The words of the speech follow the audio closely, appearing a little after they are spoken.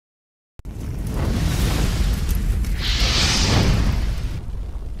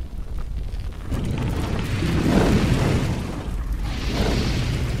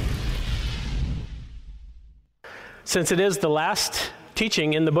since it is the last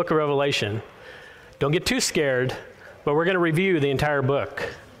teaching in the book of Revelation, don't get too scared, but we're going to review the entire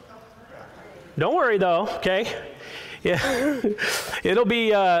book. Don't worry though, okay? Yeah,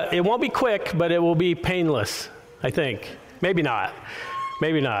 it won't be quick, but it will be painless, I think. Maybe not.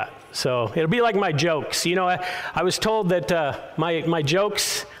 So it'll be like my jokes. You know, I was told that my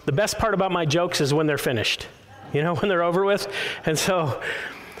jokes, the best part about my jokes is when they're finished, you know, when they're over with. And so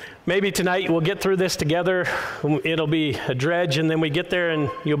maybe tonight we'll get through this together. It'll be a dredge, and then we get there and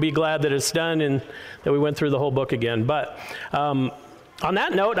you'll be glad that it's done and that we went through the whole book again. But on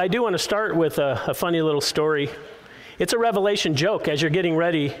that note, I do want to start with a funny little story. It's a Revelation joke as you're getting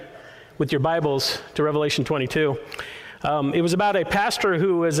ready with your Bibles to Revelation 22. It was about a pastor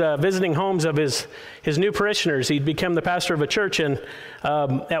who was visiting homes of his new parishioners. He'd become the pastor of a church, and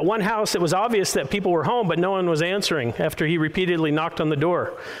at one house it was obvious that people were home, but no one was answering after he repeatedly knocked on the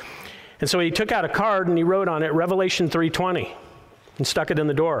door. And so he took out a card and he wrote on it, Revelation 3:20, and stuck it in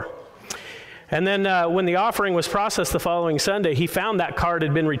the door. And then when the offering was processed the following Sunday, he found that card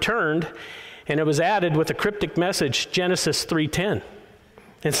had been returned, and it was added with a cryptic message, Genesis 3:10.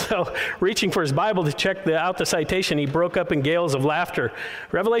 And so, reaching for his Bible to check out the citation, he broke up in gales of laughter.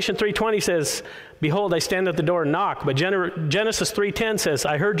 Revelation 3:20 says, "Behold, I stand at the door and knock." But Genesis 3:10 says,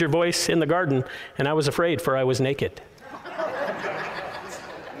 "I heard your voice in the garden, and I was afraid, for I was naked."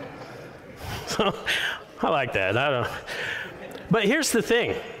 So, I like that. I don't know. But here's the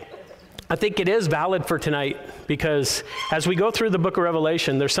thing. I think it is valid for tonight because as we go through the book of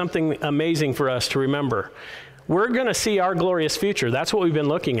Revelation, there's something amazing for us to remember. We're going to see our glorious future. That's what we've been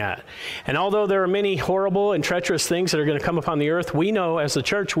looking at. And although there are many horrible and treacherous things that are going to come upon the earth, we know as the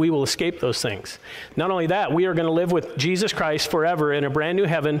church we will escape those things. Not only that, we are going to live with Jesus Christ forever in a brand new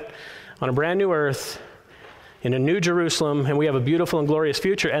heaven, on a brand new earth, in a new Jerusalem, and we have a beautiful and glorious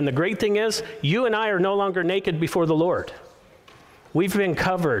future. And the great thing is, you and I are no longer naked before the Lord. We've been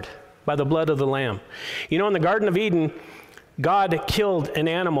covered by the blood of the Lamb. You know, in the Garden of Eden, God killed an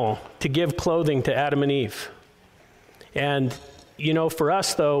animal to give clothing to Adam and Eve. And, you know, for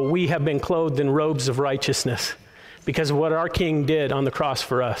us, though, we have been clothed in robes of righteousness because of what our King did on the cross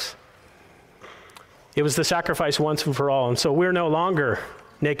for us. It was the sacrifice once and for all. And so we're no longer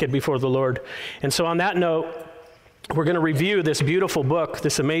naked before the Lord. And so on that note, we're going to review this beautiful book,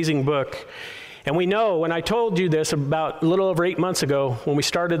 this amazing book. And we know, when I told you this about a little over 8 months ago, when we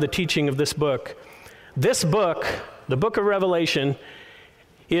started the teaching of this book, the book of Revelation,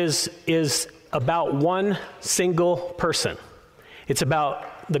 is about one single person. It's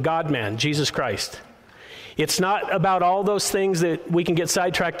about the God-man, Jesus Christ. It's not about all those things that we can get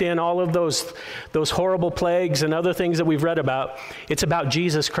sidetracked in, all of those horrible plagues and other things that we've read about. It's about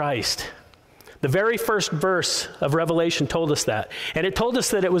Jesus Christ. The very first verse of Revelation told us that. And it told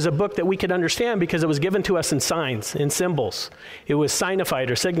us that it was a book that we could understand because it was given to us in signs, in symbols. It was signified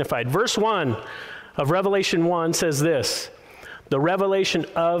or signified. Verse 1 of Revelation 1 says this, "The revelation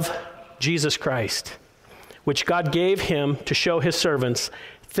of Jesus Christ, which God gave him to show his servants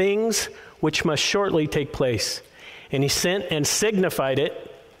things which must shortly take place. And he sent and signified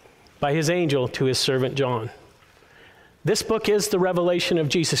it by his angel to his servant John." This book is the revelation of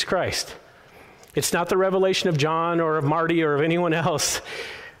Jesus Christ. It's not the revelation of John or of Marty or of anyone else.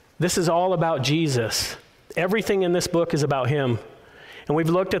 This is all about Jesus. Everything in this book is about him. And we've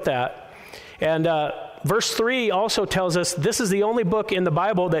looked at that. And verse 3 also tells us this is the only book in the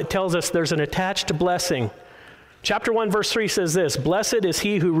Bible that tells us there's an attached blessing. Chapter 1, verse 3 says this, "Blessed is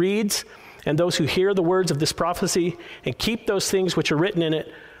he who reads and those who hear the words of this prophecy and keep those things which are written in it,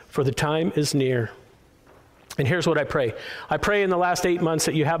 for the time is near." And here's what I pray. I pray in the last 8 months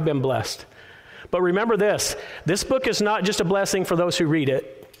that you have been blessed. But remember this book is not just a blessing for those who read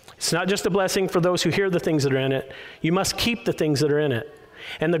it. It's not just a blessing for those who hear the things that are in it. You must keep the things that are in it.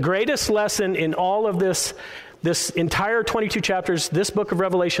 And the greatest lesson in all of this entire 22 chapters, this book of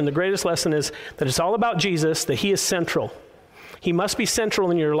Revelation, the greatest lesson is that it's all about Jesus, that he is central. He must be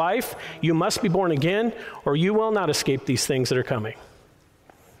central in your life. You must be born again, or you will not escape these things that are coming.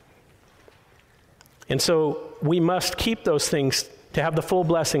 And so we must keep those things to have the full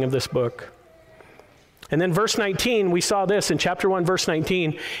blessing of this book. And then verse 19, we saw this in chapter 1, verse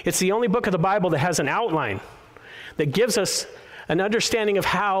 19. It's the only book of the Bible that has an outline that gives us an understanding of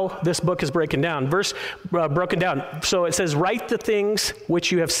how this book is broken down. So it says, "Write the things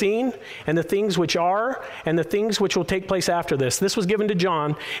which you have seen, and the things which are, and the things which will take place after this." This was given to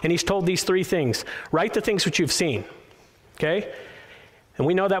John, and he's told these three things. Write the things which you've seen. Okay? And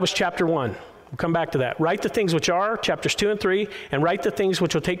we know that was chapter 1. We'll come back to that. Write the things which are, chapters 2 and 3, and write the things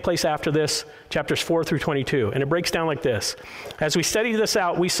which will take place after this, chapters 4 through 22. And it breaks down like this. As we studied this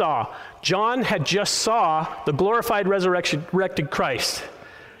out, we saw John had just saw the glorified resurrected Christ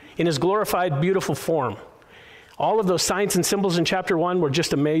in his glorified, beautiful form. All of those signs and symbols in chapter 1 were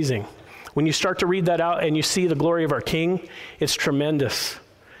just amazing. When you start to read that out and you see the glory of our King, it's tremendous.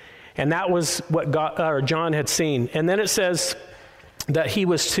 And that was what John had seen. And then it says that he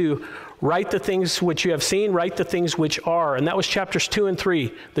was to write the things which you have seen, write the things which are. And that was chapters 2 and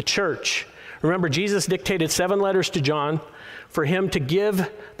 3, the church. Remember, Jesus dictated 7 letters to John for him to give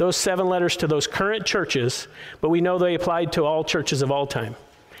those 7 letters to those current churches, but we know they applied to all churches of all time.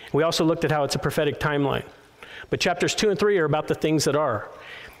 We also looked at how it's a prophetic timeline. But chapters 2 and 3 are about the things that are.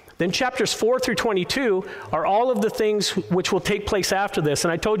 Then chapters 4 through 22 are all of the things which will take place after this.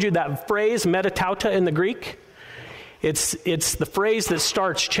 And I told you that phrase, metatauta in the Greek, it's the phrase that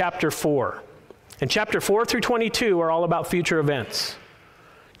starts chapter 4. And chapter 4 through 22 are all about future events.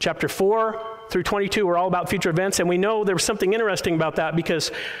 Chapter 4 through 22 are all about future events, and we know there was something interesting about that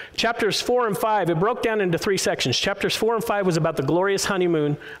because chapters 4 and 5, it broke down into 3 sections. Chapters 4 and 5 was about the glorious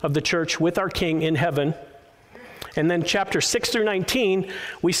honeymoon of the church with our King in heaven. And then chapters 6 through 19,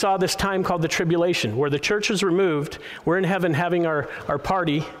 we saw this time called the tribulation, where the church is removed. We're in heaven having our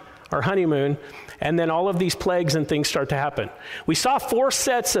party, our honeymoon, and then all of these plagues and things start to happen. We saw 4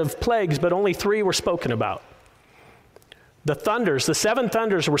 sets of plagues, but only 3 were spoken about. The thunders, the 7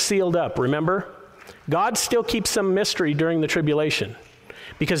 thunders were sealed up, remember? God still keeps some mystery during the tribulation,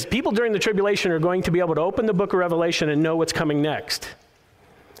 because people during the tribulation are going to be able to open the book of Revelation and know what's coming next,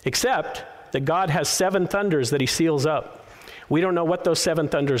 except that God has 7 thunders that he seals up. We don't know what those 7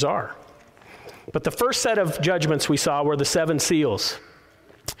 thunders are. But the first set of judgments we saw were the 7 seals.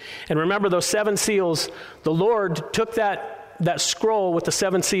 And remember those 7 seals, the Lord took that scroll with the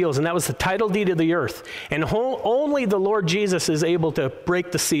 7 seals, and that was the title deed of the earth. And only the Lord Jesus is able to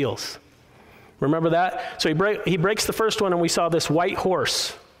break the seals. Remember that? So he breaks the first one, and we saw this white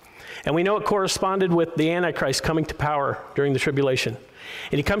horse. And we know it corresponded with the Antichrist coming to power during the tribulation.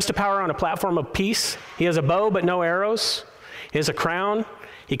 And he comes to power on a platform of peace. He has a bow but no arrows. He has a crown.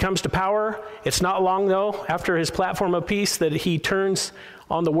 He comes to power. It's not long, though, after his platform of peace that he turns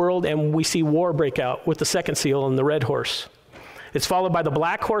on the world, and we see war break out with the second seal and the red horse. It's followed by the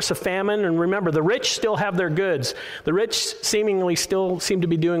black horse of famine. And remember, the rich still have their goods. The rich seemingly still seem to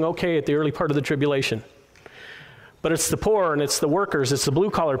be doing okay at the early part of the tribulation. But it's the poor and it's the workers, it's the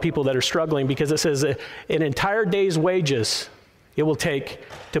blue-collar people that are struggling, because it says an entire day's wages it will take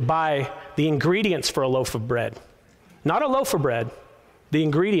to buy the ingredients for a loaf of bread. Not a loaf of bread, the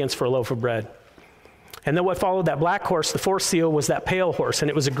ingredients for a loaf of bread. And then what followed that black horse, the fourth seal, was that pale horse. And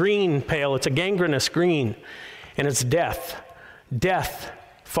it was a green pale. It's a gangrenous green. And it's death. Death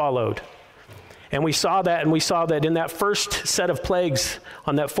followed. And we saw that, and we saw that in that first set of plagues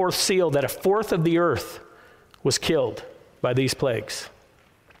on that fourth seal, that 1/4 of the earth was killed by these plagues.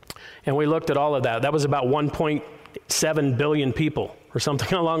 And we looked at all of that. That was about 1.7 billion people or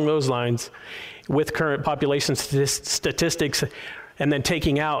something along those lines with current population statistics, and then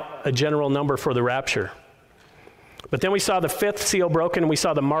taking out a general number for the rapture. But then we saw the 5th seal broken, and we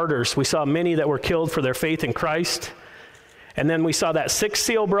saw the martyrs. We saw many that were killed for their faith in Christ. And then we saw that 6th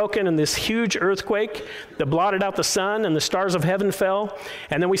seal broken and this huge earthquake that blotted out the sun, and the stars of heaven fell.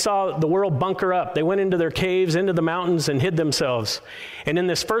 And then we saw the world bunker up. They went into their caves, into the mountains, and hid themselves. And in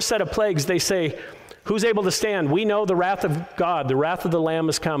this first set of plagues, they say, who's able to stand? We know the wrath of God, the wrath of the Lamb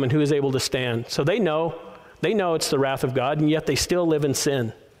is come, and who is able to stand? So they know it's the wrath of God, and yet they still live in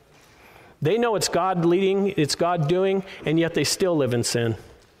sin. They know it's God leading, it's God doing, and yet they still live in sin.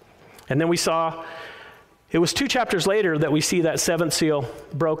 And then we saw, it was 2 chapters later that we see that 7th seal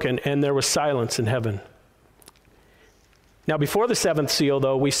broken, and there was silence in heaven. Now, before the 7th seal,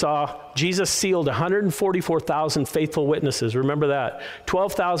 though, we saw Jesus sealed 144,000 faithful witnesses. Remember that.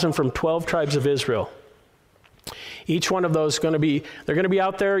 12,000 from 12 tribes of Israel. Each one of those they're going to be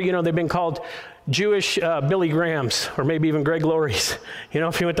out there. You know, they've been called Jewish Billy Grahams, or maybe even Greg Laurie's,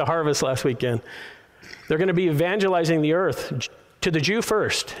 if you went to Harvest last weekend. They're going to be evangelizing the earth to the Jew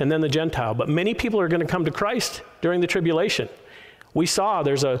first, and then the Gentile. But many people are going to come to Christ during the tribulation. We saw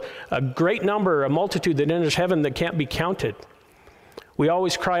there's a great number, a multitude that enters heaven that can't be counted. We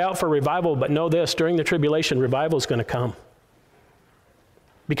always cry out for revival, but know this, during the tribulation, revival is going to come.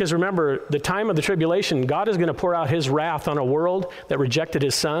 Because remember, the time of the tribulation, God is going to pour out his wrath on a world that rejected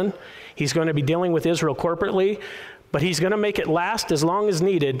his son. He's going to be dealing with Israel corporately, but he's going to make it last as long as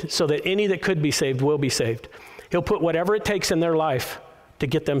needed so that any that could be saved will be saved. He'll put whatever it takes in their life to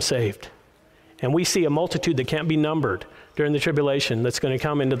get them saved. And we see a multitude that can't be numbered during the tribulation that's going to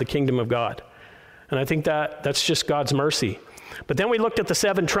come into the kingdom of God. And I think that's just God's mercy. But then we looked at the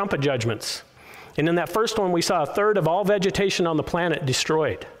 7 trumpet judgments. And in that first one, we saw a third of all vegetation on the planet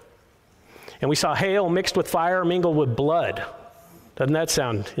destroyed. And we saw hail mixed with fire mingled with blood. Doesn't that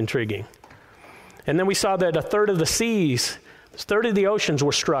sound intriguing? And then we saw that a third of the seas, a third of the oceans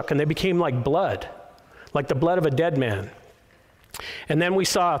were struck, and they became like blood, like the blood of a dead man. And then we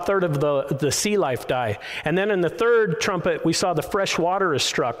saw a third of the sea life die. And then in the third trumpet, we saw the fresh water is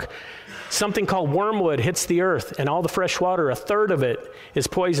struck. Something called wormwood hits the earth, and all the fresh water, a third of it is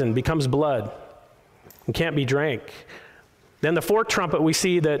poisoned, becomes blood, and can't be drank. Then the fourth trumpet, we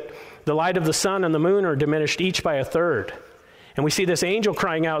see that the light of the sun and the moon are diminished each by a third. And we see this angel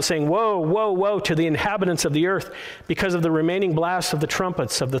crying out, saying, "Woe, woe, woe to the inhabitants of the earth because of the remaining blasts of the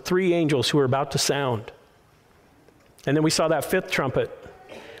trumpets of the 3 angels who are about to sound." And then we saw that fifth trumpet,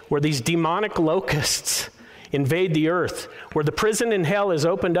 where these demonic locusts invade the earth, where the prison in hell is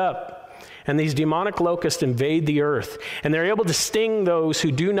opened up, and these demonic locusts invade the earth, and they're able to sting those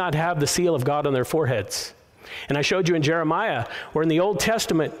who do not have the seal of God on their foreheads. And I showed you in Jeremiah, where in the Old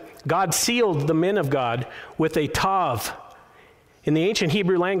Testament, God sealed the men of God with a tav. In the ancient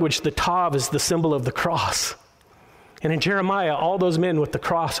Hebrew language, the tav is the symbol of the cross. And in Jeremiah, all those men with the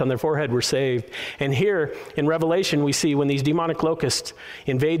cross on their forehead were saved. And here in Revelation, we see when these demonic locusts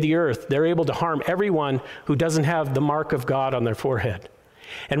invade the earth, they're able to harm everyone who doesn't have the mark of God on their forehead.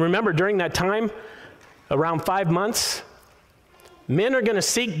 And remember, during that time, around 5 months, men are going to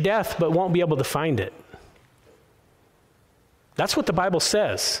seek death but won't be able to find it. That's what the Bible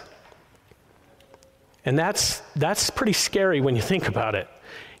says. And that's pretty scary when you think about it.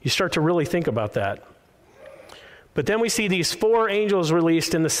 You start to really think about that. But then we see these 4 angels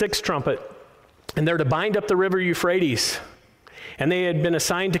released in the 6th trumpet, and they're to bind up the river Euphrates. And they had been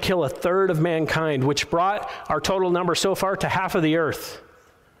assigned to kill a third of mankind, which brought our total number so far to half of the earth.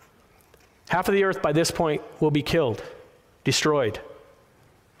 Half of the earth by this point will be killed, destroyed,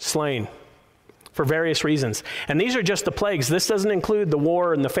 slain, for various reasons. And these are just the plagues. This doesn't include the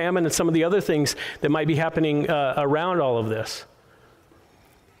war and the famine and some of the other things that might be happening around all of this.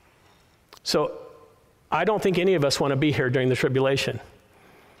 So I don't think any of us want to be here during the tribulation.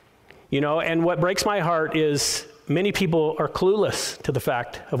 You know, and what breaks my heart is many people are clueless to the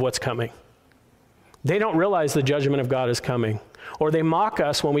fact of what's coming. They don't realize the judgment of God is coming, or they mock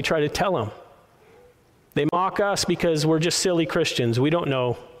us when we try to tell them. They mock us because we're just silly Christians. We don't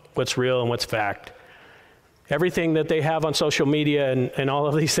know what's real and what's fact. Everything that they have on social media and all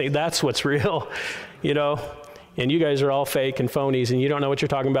of these things, that's what's real, you know. And you guys are all fake and phonies, and you don't know what you're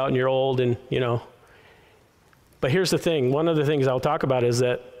talking about, and you're old, and, you know. But here's the thing. One of the things I'll talk about is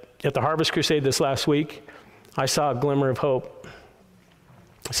that at the Harvest Crusade this last week, I saw a glimmer of hope.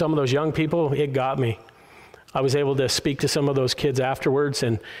 Some of those young people, it got me. I was able to speak to some of those kids afterwards,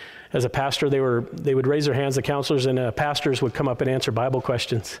 and as a pastor, they would raise their hands, the counselors, and pastors would come up and answer Bible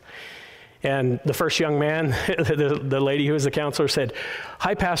questions. And the first young man, the lady who was the counselor, said,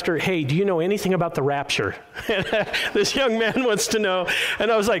 "Hi, Pastor. Hey, do you know anything about the rapture?" This young man wants to know.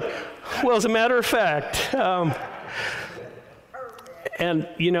 And I was like, well, as a matter of fact. And,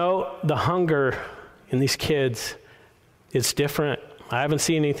 you know, the hunger in these kids, it's different. I haven't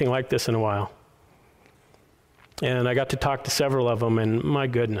seen anything like this in a while. And I got to talk to several of them, and my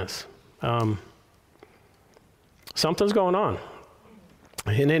goodness, something's going on.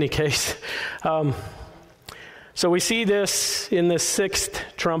 In any case, so we see this in the 6th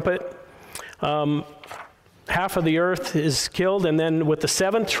trumpet. Half of the earth is killed, and then with the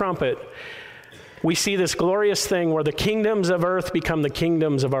 7th trumpet, we see this glorious thing where the kingdoms of earth become the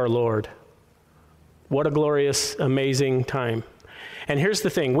kingdoms of our Lord. What a glorious, amazing time. And here's the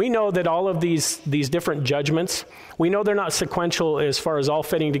thing. We know that all of these different judgments, we know they're not sequential as far as all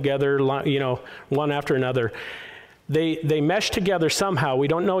fitting together, you know, one after another. They mesh together somehow. We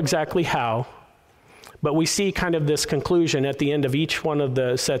don't know exactly how, but we see kind of this conclusion at the end of each one of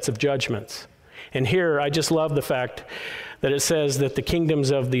the sets of judgments. And here, I just love the fact that it says that the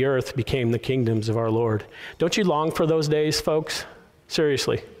kingdoms of the earth became the kingdoms of our Lord. Don't you long for those days, folks?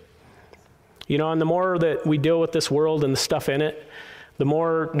 Seriously. You know, and the more that we deal with this world and the stuff in it, the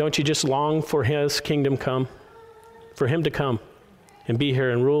more, don't you just long for his kingdom come? For him to come and be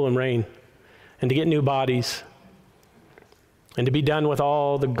here and rule and reign and to get new bodies and to be done with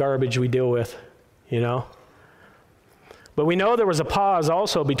all the garbage we deal with, you know? But we know there was a pause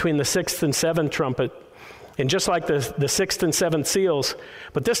also between the 6th and 7th trumpet, and just like the 6th and 7th seals.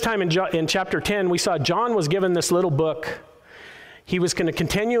 But this time in chapter 10, we saw John was given this little book. He was going to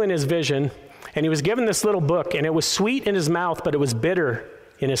continue in his vision, and he was given this little book, and it was sweet in his mouth, but it was bitter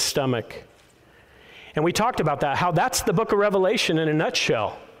in his stomach. And we talked about that, how that's the book of Revelation in a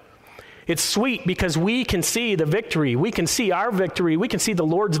nutshell. It's sweet because we can see the victory. We can see our victory. We can see the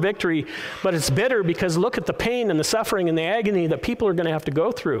Lord's victory. But it's bitter because look at the pain and the suffering and the agony that people are going to have to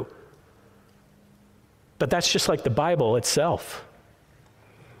go through. But that's just like the Bible itself.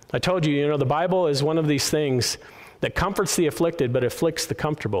 I told you, the Bible is one of these things that comforts the afflicted but afflicts the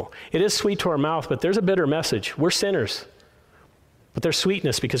comfortable. It is sweet to our mouth, but there's a bitter message. We're sinners. But there's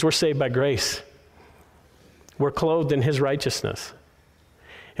sweetness because we're saved by grace. We're clothed in his righteousness.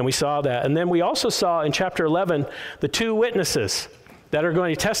 And we saw that. And then we also saw in chapter 11 the 2 witnesses that are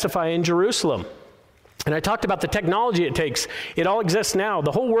going to testify in Jerusalem. And I talked about the technology it takes. It all exists now.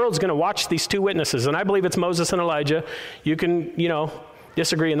 The whole world's going to watch these 2 witnesses. And I believe it's Moses and Elijah. You can,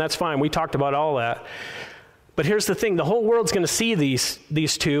 disagree, and that's fine. We talked about all that. But here's the thing. The whole world's going to see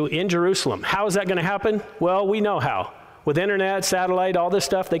these 2 in Jerusalem. How is that going to happen? Well, we know how. With internet, satellite, all this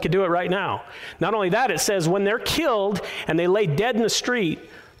stuff, they could do it right now. Not only that, it says when they're killed and they lay dead in the street,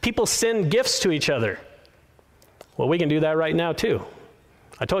 people send gifts to each other. Well, we can do that right now too.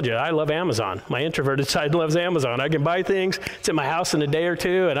 I told you, I love Amazon. My introverted side loves Amazon. I can buy things, it's in my house in a day or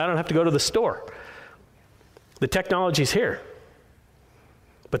 2, and I don't have to go to the store. The technology's here.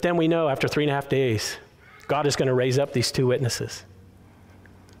 But then we know after 3.5 days, God is going to raise up these 2 witnesses.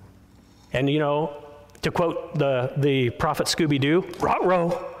 And to quote the prophet Scooby-Doo,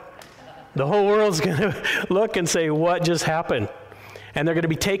 ruh-roh, the whole world's going to look and say, what just happened? And they're going to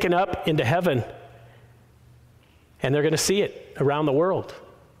be taken up into heaven. And they're going to see it around the world.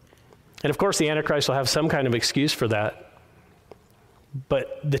 And of course, the Antichrist will have some kind of excuse for that.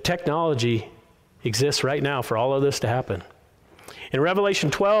 But the technology exists right now for all of this to happen. In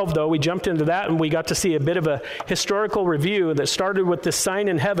Revelation 12, though, we jumped into that and we got to see a bit of a historical review that started with this sign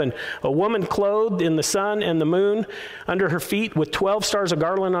in heaven, a woman clothed in the sun and the moon under her feet with 12 stars of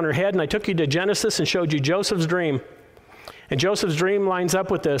garland on her head. And I took you to Genesis and showed you Joseph's dream. And Joseph's dream lines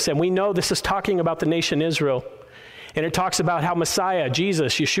up with this, and we know this is talking about the nation Israel. And it talks about how Messiah,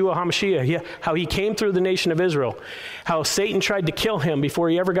 Jesus, Yeshua HaMashiach, how he came through the nation of Israel, how Satan tried to kill him before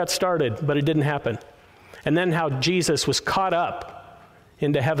he ever got started, but it didn't happen. And then how Jesus was caught up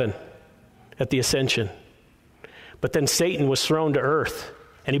into heaven at the ascension. But then Satan was thrown to earth,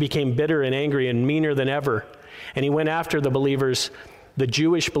 and he became bitter and angry and meaner than ever. And he went after the believers, the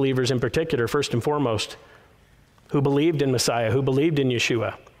Jewish believers in particular, first and foremost, who believed in Messiah, who believed in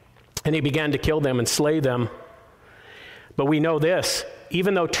Yeshua. And he began to kill them and slay them. But we know this,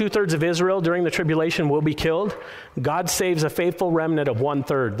 even though 2/3 of Israel during the tribulation will be killed, God saves a faithful remnant of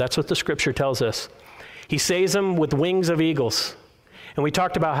 1/3. That's what the scripture tells us. He saves them with wings of eagles. And we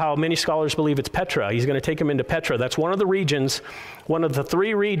talked about how many scholars believe it's Petra. He's going to take them into Petra. That's one of the regions, one of the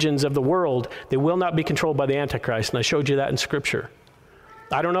 3 regions of the world that will not be controlled by the Antichrist. And I showed you that in Scripture.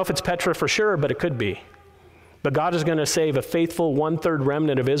 I don't know if it's Petra for sure, but it could be. But God is going to save a faithful 1/3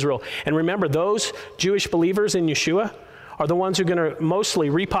 remnant of Israel. And remember, those Jewish believers in Yeshua are the ones who are going to mostly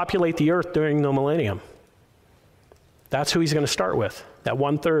repopulate the earth during the millennium. That's who he's going to start with, that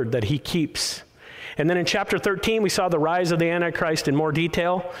 1/3 that he keeps. And then in chapter 13, we saw the rise of the Antichrist in more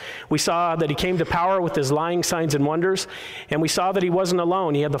detail. We saw that he came to power with his lying signs and wonders. And we saw that he wasn't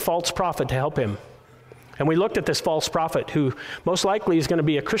alone. He had the false prophet to help him. And we looked at this false prophet who most likely is going to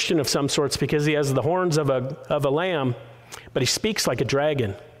be a Christian of some sorts because he has the horns of a lamb, but he speaks like a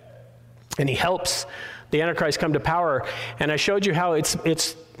dragon. And he helps the Antichrist come to power. And I showed you how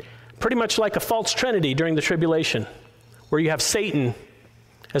it's pretty much like a false trinity during the tribulation, where you have Satan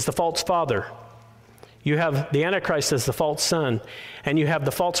as the false father. You have the Antichrist as the false son, and you have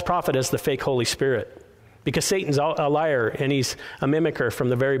the false prophet as the fake Holy Spirit. Because Satan's a liar, and he's a mimicker from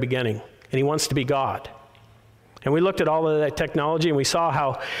the very beginning, and he wants to be God. And we looked at all of that technology, and we saw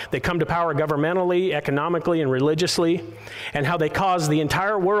how they come to power governmentally, economically, and religiously, and how they cause the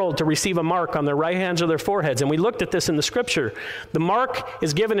entire world to receive a mark on their right hands or their foreheads. And we looked at this in the Scripture. The mark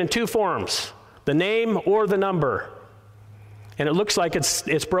is given in 2 forms, the name or the number. And it looks like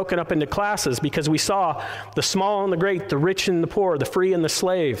it's broken up into classes because we saw the small and the great, the rich and the poor, the free and the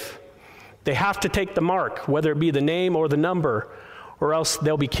slave. They have to take the mark, whether it be the name or the number, or else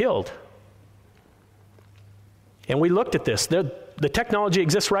they'll be killed. And we looked at this. The technology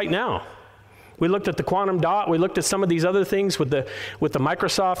exists right now. We looked at the quantum dot. We looked at some of these other things with the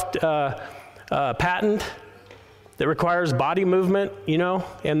Microsoft patent that requires body movement,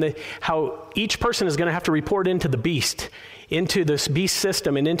 and how each person is going to have to report into the beast, into this beast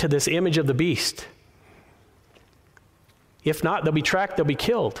system and into this image of the beast. If not, they'll be tracked, they'll be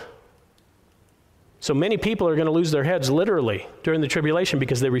killed. So many people are going to lose their heads literally during the tribulation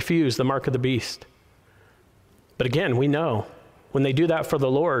because they refuse the mark of the beast. But again, we know when they do that for the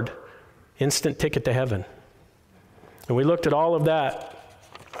Lord, instant ticket to heaven. And we looked at all of that.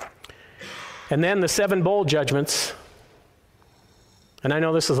 And then the 7 bowl judgments. And I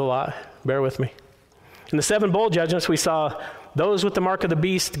know this is a lot. Bear with me. In the 7 bowl judgments, we saw those with the mark of the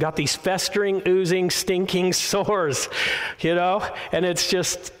beast got these festering, oozing, stinking sores, and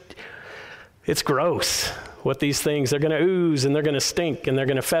it's gross what these things, they're going to ooze and they're going to stink and they're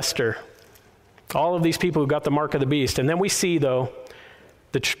going to fester. All of these people who got the mark of the beast. And then we see, though,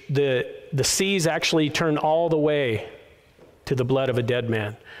 the seas actually turn all the way to the blood of a dead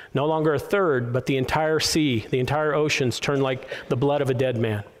man. No longer a third, but the entire sea, the entire oceans turn like the blood of a dead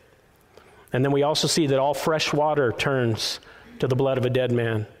man. And then we also see that all fresh water turns to the blood of a dead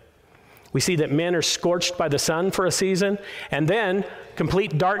man. We see that men are scorched by the sun for a season, and then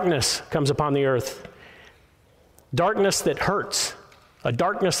complete darkness comes upon the earth. Darkness that hurts, a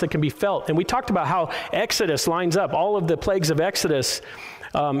darkness that can be felt. And we talked about how Exodus lines up, all of the plagues of Exodus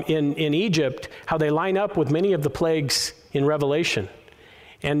in Egypt, how they line up with many of the plagues in Revelation.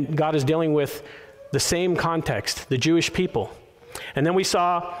 And God is dealing with the same context, the Jewish people. And then we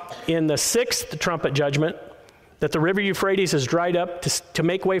saw in the 6th trumpet judgment that the river Euphrates is dried up to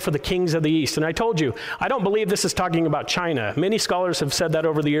make way for the kings of the east. And I told you, I don't believe this is talking about China. Many scholars have said that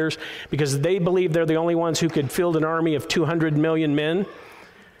over the years because they believe they're the only ones who could field an army of 200 million men.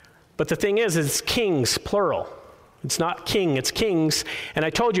 But the thing is, it's kings, plural. It's not king, it's kings. And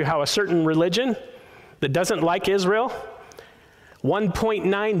I told you how a certain religion that doesn't like Israel,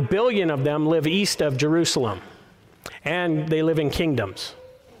 1.9 billion of them live east of Jerusalem. And they live in kingdoms.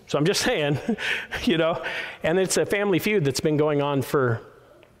 So I'm just saying, and it's a family feud that's been going on for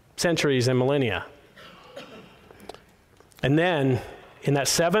centuries and millennia. And then in that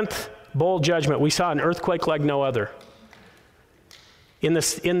 7th bowl judgment, we saw an earthquake like no other. In the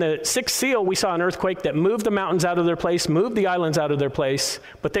 6th seal, we saw an earthquake that moved the mountains out of their place, moved the islands out of their place,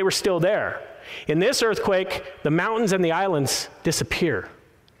 but they were still there. In this earthquake, the mountains and the islands disappear.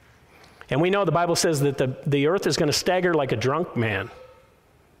 And we know the Bible says that the earth is going to stagger like a drunk man.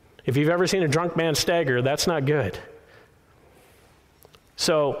 If you've ever seen a drunk man stagger, that's not good.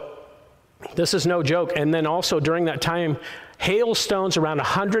 So this is no joke. And then also during that time, hailstones around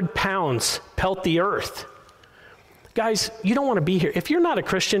 100 pounds pelt the earth. Guys, you don't want to be here. If you're not a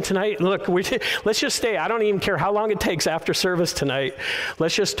Christian tonight, look, let's just stay. I don't even care how long it takes after service tonight.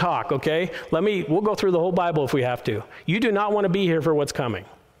 Let's just talk, okay? We'll go through the whole Bible if we have to. You do not want to be here for what's coming.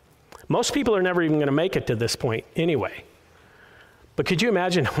 Most people are never even going to make it to this point anyway. But could you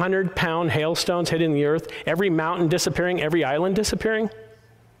imagine 100-pound hailstones hitting the earth, every mountain disappearing, every island disappearing?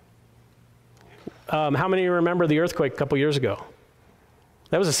 How many of you remember the earthquake a couple years ago?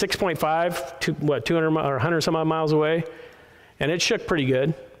 That was a 6.5, 200 or 100 some odd miles away, and it shook pretty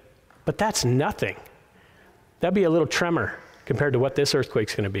good. But that's nothing. That'd be a little tremor compared to what this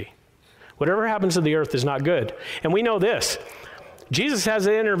earthquake's going to be. Whatever happens to the earth is not good. And we know this. Jesus has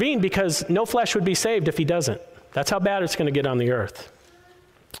to intervene because no flesh would be saved if he doesn't. That's how bad it's going to get on the earth.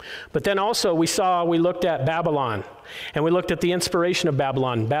 But then also we looked at Babylon, and we looked at the inspiration of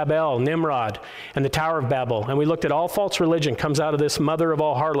Babylon, Babel, Nimrod, and the Tower of Babel. And we looked at all false religion comes out of this mother of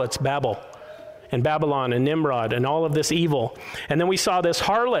all harlots, Babel, and Babylon, and Nimrod, and all of this evil. And then we saw this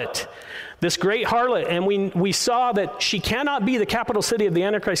harlot, this great harlot, and we saw that she cannot be the capital city of the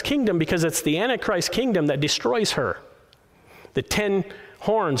Antichrist kingdom because it's the Antichrist kingdom that destroys her. The 10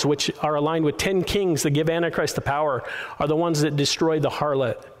 horns, which are aligned with 10 kings that give Antichrist the power, are the ones that destroy the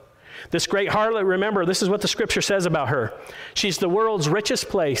harlot. This great harlot, remember, this is what the scripture says about her. She's the world's richest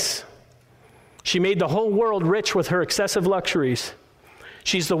place. She made the whole world rich with her excessive luxuries.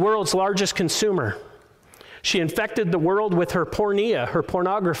 She's the world's largest consumer. She infected the world with her porneia, her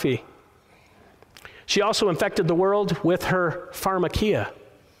pornography. She also infected the world with her pharmakia.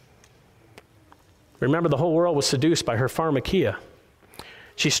 Remember, the whole world was seduced by her pharmakia.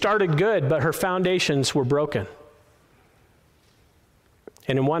 She started good, but her foundations were broken.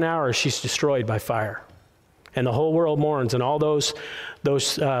 And in 1 hour, she's destroyed by fire. And the whole world mourns, and all those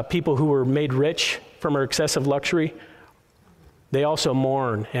people who were made rich from her excessive luxury, they also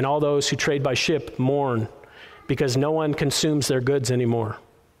mourn. And all those who trade by ship mourn because no one consumes their goods anymore.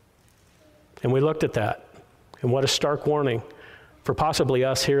 And we looked at that. And what a stark warning for possibly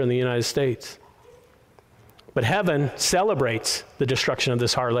us here in the United States. But heaven celebrates the destruction of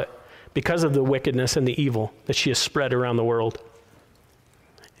this harlot because of the wickedness and the evil that she has spread around the world.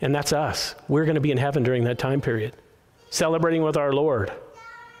 And that's us. We're going to be in heaven during that time period, celebrating with our Lord.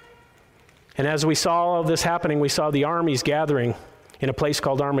 And as we saw all of this happening, we saw the armies gathering in a place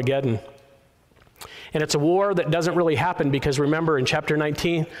called Armageddon. And it's a war that doesn't really happen because remember in chapter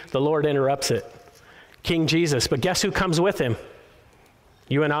 19, the Lord interrupts it. King Jesus. But guess who comes with him?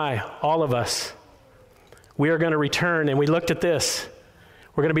 You and I, all of us. We are going to return, and we looked at this.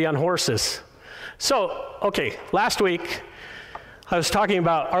 We're going to be on horses. So, okay, last week I was talking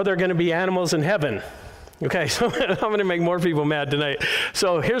about, are there going to be animals in heaven? Okay, so I'm going to make more people mad tonight.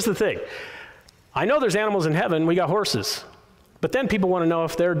 So here's the thing. I know there's animals in heaven. We got horses. But then people want to know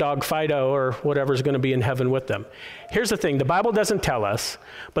if their dog Fido or whatever is going to be in heaven with them. Here's the thing. The Bible doesn't tell us,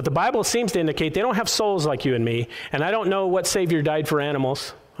 but the Bible seems to indicate they don't have souls like you and me. And I don't know what Savior died for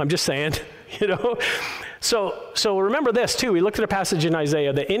animals. I'm just saying, you know. So remember this, too. We looked at a passage in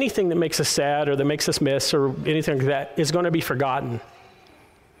Isaiah that anything that makes us sad or that makes us miss or anything like that is going to be forgotten.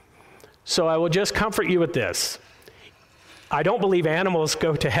 So I will just comfort you with this. I don't believe animals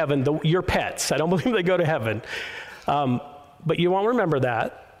go to heaven, your pets. I don't believe they go to heaven. But you won't remember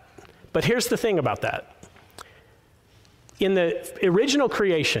that. But here's the thing about that. In the original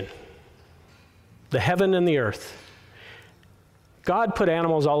creation, the heaven and the earth, God put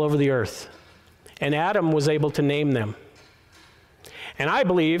animals all over the earth, and Adam was able to name them. And I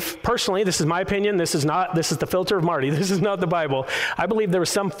believe, personally, this is my opinion, this is the filter of Marty, this is not the Bible. I believe there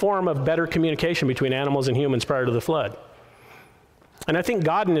was some form of better communication between animals and humans prior to the flood. And I think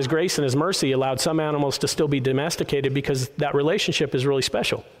God in his grace and his mercy allowed some animals to still be domesticated because that relationship is really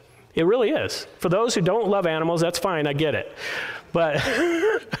special. It really is. For those who don't love animals, that's fine, I get it. But,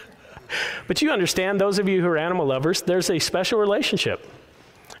 but you understand, those of you who are animal lovers, there's a special relationship.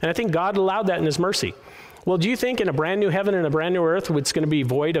 And I think God allowed that in his mercy. Well, do you think in a brand new heaven and a brand new earth it's going to be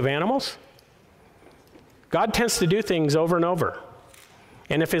void of animals? God tends to do things over and over.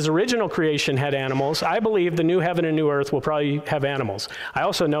 And if his original creation had animals, I believe the new heaven and new earth will probably have animals. I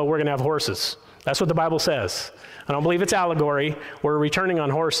also know we're going to have horses. That's what the Bible says. I don't believe it's allegory. We're returning on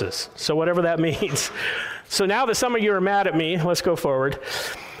horses. So whatever that means. So now that some of you are mad at me, let's go forward.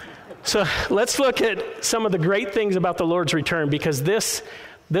 So let's look at some of the great things about the Lord's return, because this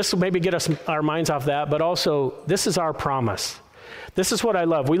will maybe get us our minds off that, but also this is our promise. This is what I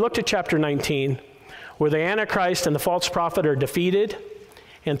love. We looked at chapter 19, where the Antichrist and the false prophet are defeated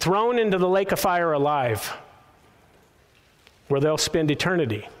and thrown into the lake of fire alive, where they'll spend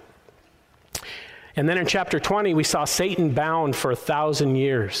eternity. And then in chapter 20, we saw Satan bound for 1,000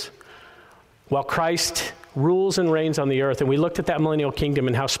 years, while Christ rules and reigns on the earth. And we looked at that millennial kingdom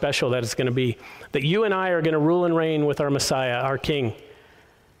and how special that is going to be, that you and I are going to rule and reign with our Messiah, our King.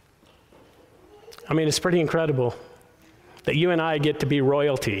 I mean, it's pretty incredible that you and I get to be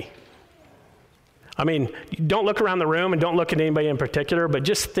royalty. I mean, don't look around the room and don't look at anybody in particular, but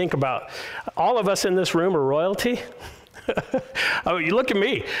just think about all of us in this room are royalty. Oh, you look at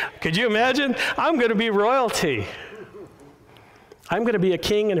me. Could you imagine? I'm going to be royalty. I'm going to be a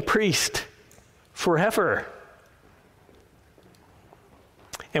king and a priest forever.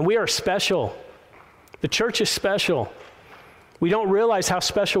 And we are special. The church is special. We don't realize how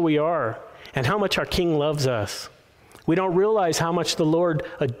special we are and how much our King loves us. We don't realize how much the Lord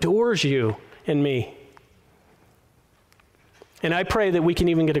adores you and me. And I pray that we can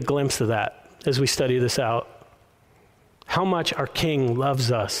even get a glimpse of that as we study this out. How much our King loves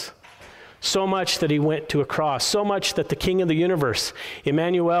us. So much that he went to a cross. So much that the King of the universe,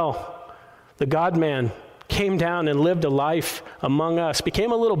 Emmanuel, the God-man, came down and lived a life among us,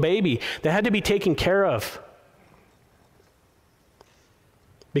 became a little baby that had to be taken care of.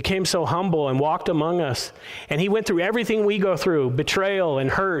 Became so humble and walked among us. And he went through everything we go through, betrayal and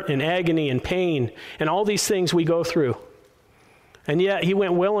hurt and agony and pain and all these things we go through. And yet he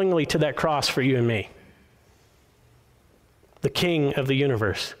went willingly to that cross for you and me. The King of the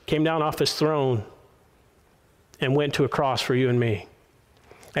universe came down off his throne and went to a cross for you and me.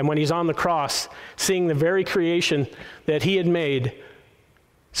 And when he's on the cross, seeing the very creation that he had made,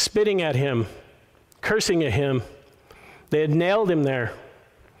 spitting at him, cursing at him, they had nailed him there.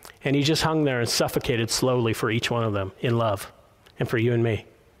 And he just hung there and suffocated slowly for each one of them in love and for you and me.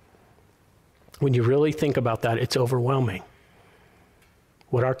 When you really think about that, it's overwhelming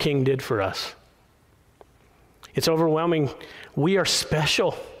what our King did for us. It's overwhelming. We are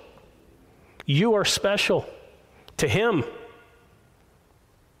special. You are special to him.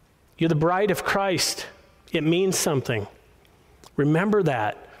 You're the bride of Christ. It means something. Remember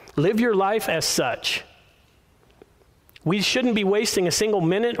that. Live your life as such. We shouldn't be wasting a single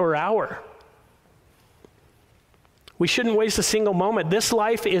minute or hour. We shouldn't waste a single moment. This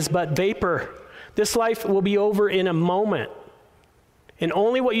life is but vapor. This life will be over in a moment. And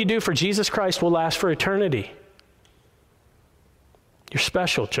only what you do for Jesus Christ will last for eternity. You're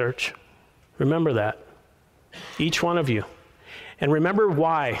special, church. Remember that. Each one of you. And remember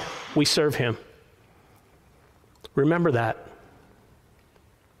why we serve him. Remember that.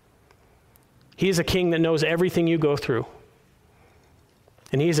 He is a king that knows everything you go through.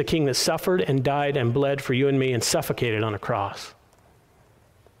 And he is a king that suffered and died and bled for you and me and suffocated on a cross.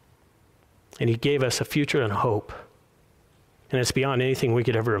 And he gave us a future and a hope. And it's beyond anything we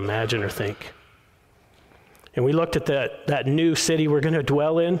could ever imagine or think. And we looked at that new city we're going to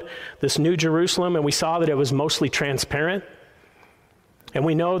dwell in, this new Jerusalem, and we saw that it was mostly transparent. And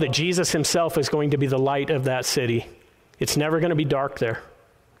we know that Jesus himself is going to be the light of that city. It's never going to be dark there.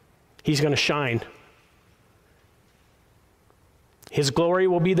 He's going to shine. His glory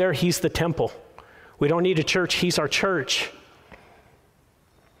will be there. He's the temple. We don't need a church. He's our church.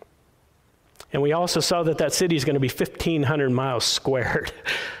 And we also saw that city is going to be 1,500 miles squared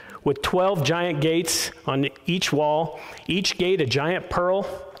with 12 giant gates on each wall, each gate a giant pearl,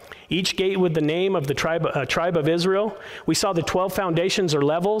 each gate with the name of the tribe of Israel. We saw the 12 foundations or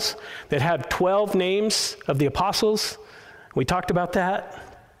levels that have 12 names of the apostles. We talked about that.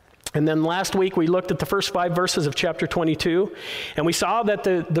 And then last week we looked at the first 5 verses of chapter 22, and we saw that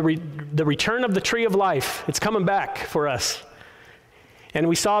the return of the tree of life, it's coming back for us. And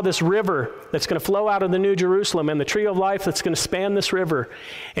we saw this river that's going to flow out of the New Jerusalem, and the tree of life that's going to span this river.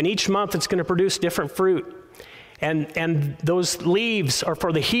 And each month it's going to produce different fruit. And those leaves are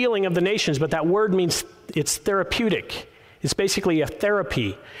for the healing of the nations, but that word means it's therapeutic. It's basically a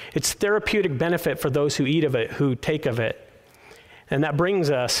therapy. It's therapeutic benefit for those who eat of it, who take of it. And that brings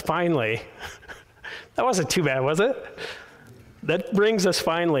us finally, that wasn't too bad, was it? That brings us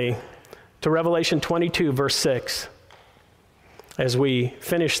finally to Revelation 22, verse 6. As we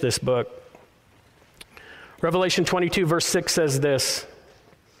finish this book. Revelation 22, verse 6 says this.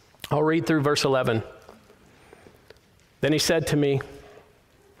 I'll read through verse 11. Then he said to me,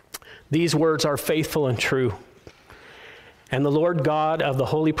 these words are faithful and true. And the Lord God of the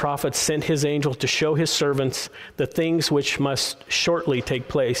holy prophets sent his angel to show his servants the things which must shortly take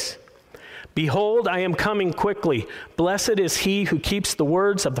place. Behold, I am coming quickly. Blessed is he who keeps the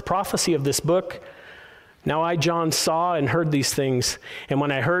words of the prophecy of this book. Now I, John, saw and heard these things, and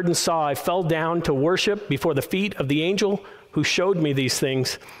when I heard and saw, I fell down to worship before the feet of the angel who showed me these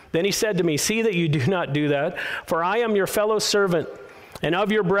things. Then he said to me, see that you do not do that, for I am your fellow servant, and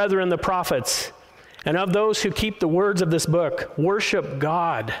of your brethren the prophets, and of those who keep the words of this book. Worship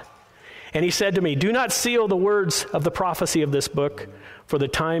God. And he said to me, do not seal the words of the prophecy of this book, for the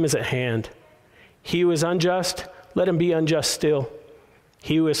time is at hand. He who is unjust, let him be unjust still.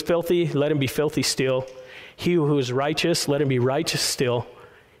 He who is filthy, let him be filthy still. He who is righteous, let him be righteous still.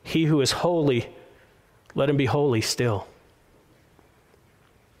 He who is holy, let him be holy still.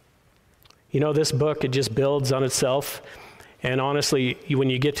 You know, this book, it just builds on itself. And honestly, when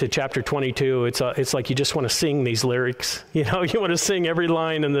you get to chapter 22, it's like you just want to sing these lyrics. You know, you want to sing every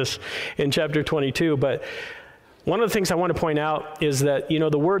line in chapter 22. But one of the things I want to point out is that, you know,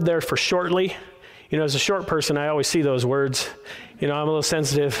 the word there for shortly, you know, as a short person, I always see those words. You know, I'm a little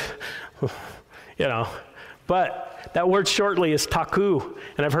sensitive, you know. But that word shortly is taku,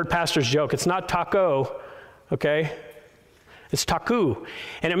 and I've heard pastors joke, it's not taco, okay? It's taku.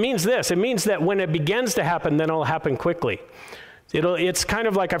 And it means this, it means that when it begins to happen, then it'll happen quickly. It's kind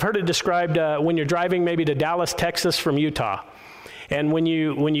of like, I've heard it described when you're driving maybe to Dallas, Texas from Utah. And when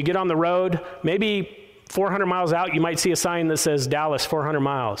you get on the road, maybe 400 miles out, you might see a sign that says Dallas 400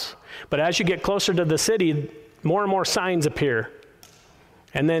 miles. But as you get closer to the city, more and more signs appear.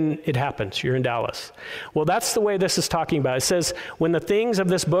 And then it happens. You're in Dallas. Well, that's the way this is talking about. It says, when the things of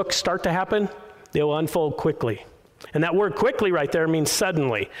this book start to happen, they will unfold quickly. And that word quickly right there means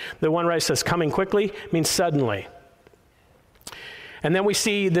suddenly. The one right says coming quickly means suddenly. And then we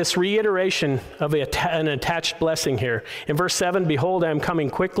see this reiteration of an attached blessing here. In verse 7, behold, I am coming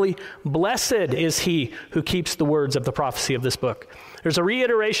quickly. Blessed is he who keeps the words of the prophecy of this book. There's a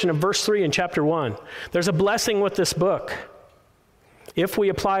reiteration of verse 3 in chapter 1. There's a blessing with this book. If we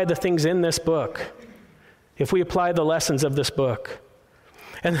apply the things in this book, if we apply the lessons of this book.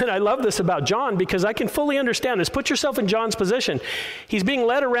 And then I love this about John because I can fully understand this. Put yourself in John's position. He's being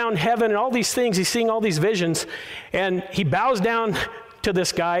led around heaven and all these things. He's seeing all these visions. And he bows down to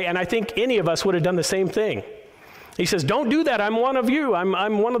this guy, and I think any of us would have done the same thing. He says, don't do that. I'm one of you.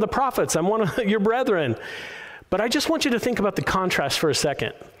 I'm one of the prophets. I'm one of your brethren. But I just want you to think about the contrast for a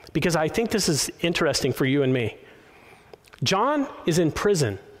second, because I think this is interesting for you and me. John is in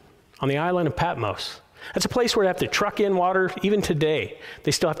prison on the island of Patmos. That's a place where they have to truck in water. Even today,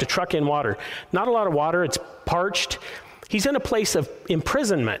 they still have to truck in water. Not a lot of water. It's parched. He's in a place of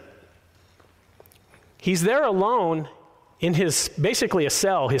imprisonment. He's there alone in basically a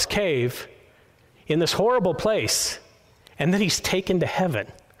cell, his cave, in this horrible place. And then he's taken to heaven.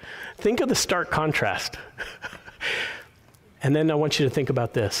 Think of the stark contrast. And then I want you to think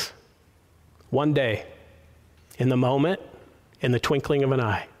about this. One day, in the moment, in the twinkling of an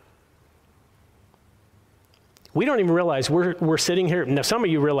eye, We don't even realize we're sitting here. Now, some of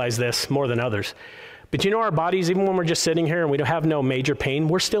you realize this more than others. But you know our bodies, even when we're just sitting here and we don't have no major pain,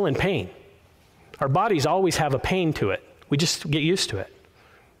 we're still in pain. Our bodies always have a pain to it. We just get used to it.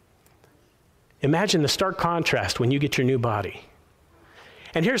 Imagine the stark contrast when you get your new body.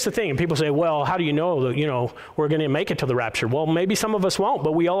 And here's the thing, and people say, well, how do you know that, we're going to make it to the rapture? Well, maybe some of us won't,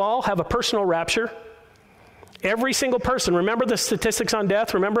 but we all have a personal rapture. Every single person. Remember the statistics on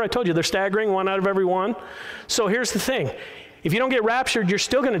death? Remember I told you they're staggering, 1 out of every 1. So here's the thing. If you don't get raptured, you're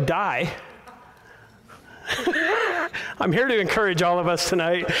still going to die. I'm here to encourage all of us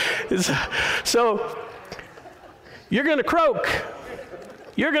tonight. So you're going to croak.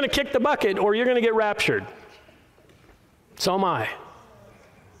 You're going to kick the bucket, or you're going to get raptured. So am I.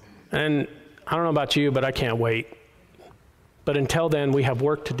 And I don't know about you, but I can't wait. But until then, we have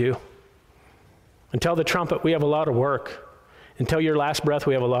work to do. Until the trumpet, we have a lot of work. Until your last breath,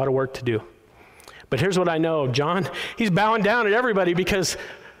 we have a lot of work to do. But here's what I know. John, he's bowing down at everybody because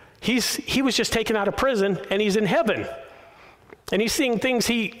he was just taken out of prison, and he's in heaven. And he's seeing things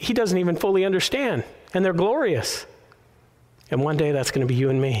he doesn't even fully understand, and they're glorious. And one day, that's going to be you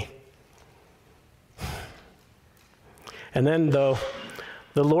and me. And then, though,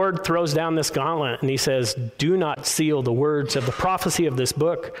 the Lord throws down this gauntlet, and he says, do not seal the words of the prophecy of this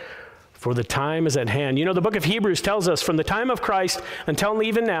book, for the time is at hand. The book of Hebrews tells us from the time of Christ until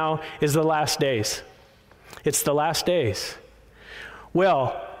even now is the last days. It's the last days.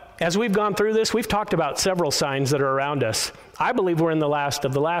 Well, as we've gone through this, we've talked about several signs that are around us. I believe we're in the last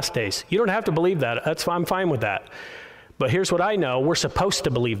of the last days. You don't have to believe that. I'm fine with that. But here's what I know. We're supposed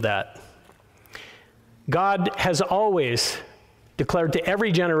to believe that. God has always declared to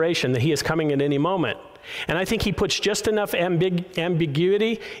every generation that he is coming at any moment. And I think he puts just enough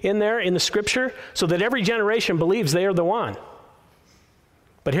ambiguity in there in the scripture so that every generation believes they are the one.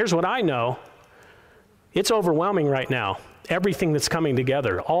 But here's what I know. It's overwhelming right now. Everything that's coming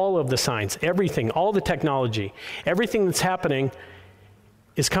together, all of the signs, everything, all the technology, everything that's happening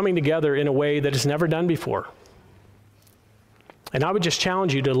is coming together in a way that is never done before. And I would just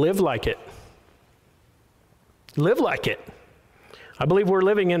challenge you to live like it. Live like it. I believe we're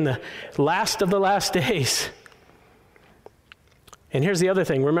living in the last of the last days. And here's the other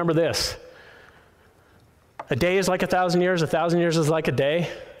thing. Remember this. A day is like 1,000 years. 1,000 years is like a day.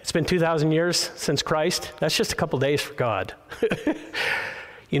 It's been 2,000 years since Christ. That's just a couple days for God.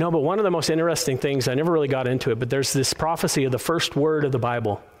 But one of the most interesting things, I never really got into it, but there's this prophecy of the first word of the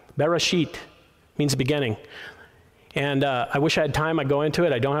Bible. Bereshit means beginning. And I wish I had time. I'd go into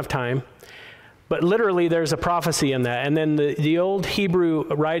it. I don't have time. But literally, there's a prophecy in that. And then the old Hebrew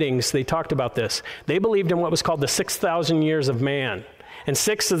writings, they talked about this. They believed in what was called the 6,000 years of man. And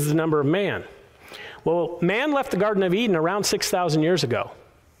 6 is the number of man. Well, man left the Garden of Eden around 6,000 years ago.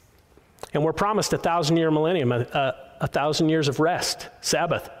 And we're promised 1,000-year millennium, 1,000 years of rest,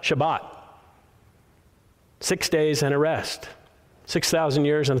 Sabbath, Shabbat. 6 days and a rest. 6,000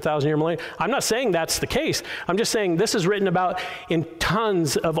 years and 1,000-year millennium. I'm not saying that's the case. I'm just saying this is written about in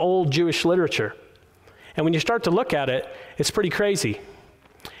tons of old Jewish literature. And when you start to look at it, it's pretty crazy.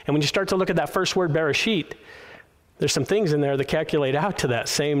 And when you start to look at that first word, Bereshit, there's some things in there that calculate out to that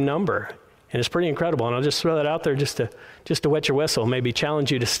same number. And it's pretty incredible. And I'll just throw that out there just to wet your whistle, maybe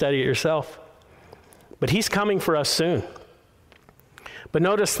challenge you to study it yourself. But he's coming for us soon. But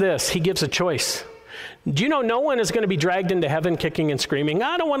notice this, he gives a choice. Do you know no one is going to be dragged into heaven kicking and screaming,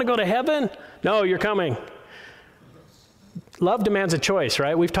 I don't want to go to heaven. No, you're coming. Love demands a choice,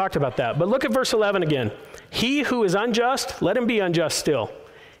 right? We've talked about that. But look at verse 11 again. He who is unjust, let him be unjust still.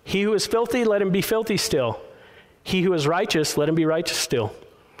 He who is filthy, let him be filthy still. He who is righteous, let him be righteous still.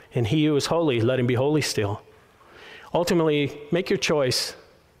 And he who is holy, let him be holy still. Ultimately, make your choice.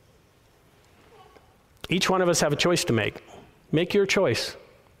 Each one of us have a choice to make. Make your choice.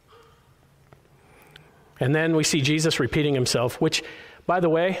 And then we see Jesus repeating himself, which, by the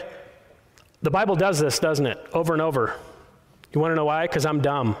way, the Bible does this, doesn't it? Over and over. You want to know why? Because I'm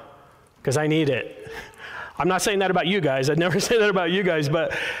dumb. Because I need it. I'm not saying that about you guys. I'd never say that about you guys,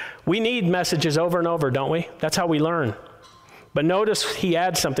 but we need messages over and over, don't we? That's how we learn. But notice he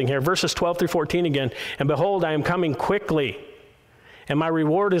adds something here. Verses 12 through 14 again. And behold, I am coming quickly, and my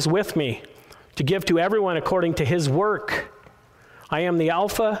reward is with me, to give to everyone according to his work. I am the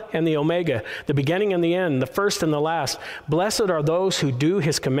Alpha and the Omega, the beginning and the end, the first and the last. Blessed are those who do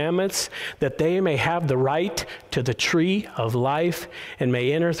his commandments, that they may have the right to the tree of life and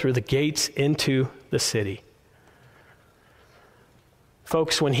may enter through the gates into the city.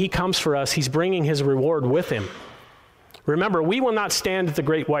 Folks, when he comes for us, he's bringing his reward with him. Remember, we will not stand at the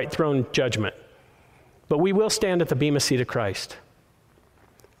great white throne judgment, but we will stand at the bema seat of Christ.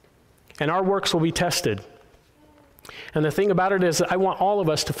 And our works will be tested. And the thing about it is I want all of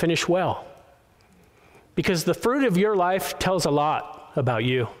us to finish well. Because the fruit of your life tells a lot about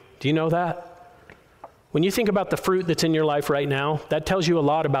you. Do you know that? When you think about the fruit that's in your life right now, that tells you a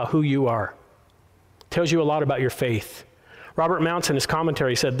lot about who you are. It tells you a lot about your faith. Robert Mounce in his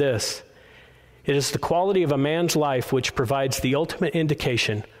commentary said this: "It is the quality of a man's life which provides the ultimate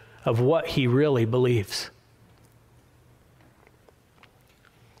indication of what he really believes."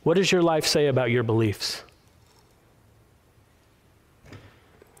 What does your life say about your beliefs?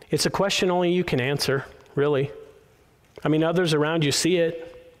 It's a question only you can answer, really. I mean, others around you see it.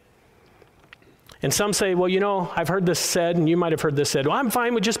 And some say, well, you know, I've heard this said, and you might have heard this said, well, I'm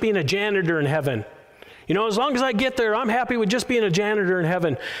fine with just being a janitor in heaven. You know, as long as I get there, I'm happy with just being a janitor in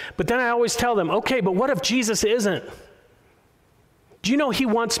heaven. But then I always tell them, okay, but what if Jesus isn't? Do you know he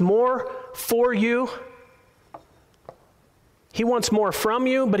wants more for you? He wants more from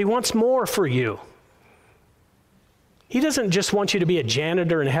you, but he wants more for you. He doesn't just want you to be a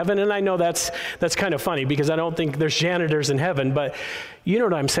janitor in heaven, and I know that's kind of funny because I don't think there's janitors in heaven, but you know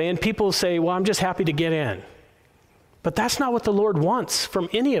what I'm saying? People say, well, I'm just happy to get in. But that's not what the Lord wants from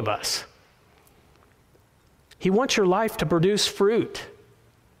any of us. He wants your life to produce fruit.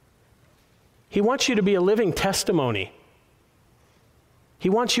 He wants you to be a living testimony. He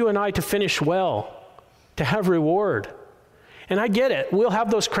wants you and I to finish well, to have reward. And I get it. We'll have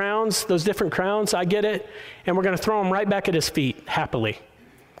those crowns, those different crowns. I get it. And we're going to throw them right back at his feet, happily.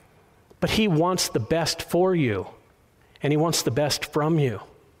 But he wants the best for you. And he wants the best from you.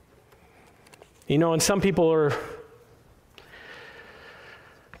 You know, and some people are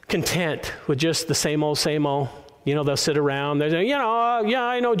content with just the same old, same old. You know, they'll sit around. They're saying, yeah,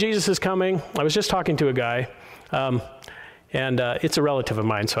 I know Jesus is coming. I was just talking to a guy. And it's a relative of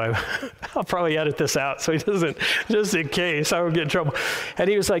mine, so I'll probably edit this out so he doesn't, just in case I would get in trouble. And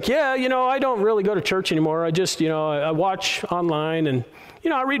he was like, yeah, you know, I don't really go to church anymore. I just, you know, I watch online and, you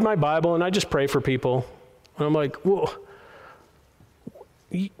know, I read my Bible and I just pray for people. And I'm like, well,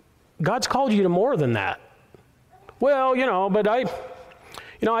 God's called you to more than that. Well, you know, but I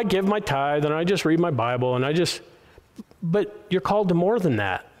give my tithe and I just read my Bible and but you're called to more than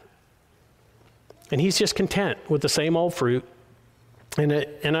that. And he's just content with the same old fruit.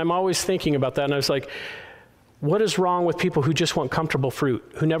 And I'm always thinking about that. And I was like, what is wrong with people who just want comfortable fruit,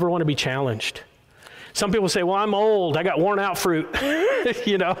 who never want to be challenged? Some people say, well, I'm old. I got worn out fruit.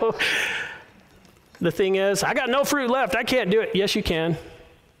 You know? The thing is, I got no fruit left. I can't do it. Yes, you can.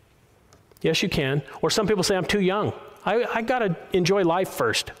 Yes, you can. Or some people say, I'm too young. I got to enjoy life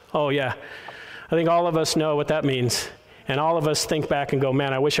first. Oh, yeah. I think all of us know what that means. And all of us think back and go,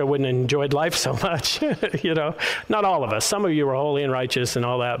 man, I wish I wouldn't have enjoyed life so much. You know, not all of us. Some of you were holy and righteous and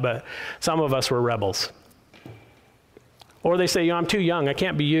all that, but some of us were rebels. Or they say, I'm too young. I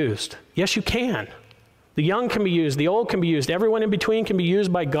can't be used. Yes, you can. The young can be used. The old can be used. Everyone in between can be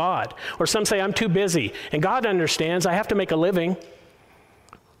used by God. Or some say, I'm too busy. And God understands. I have to make a living.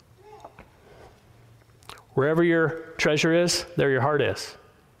 Wherever your treasure is, there your heart is.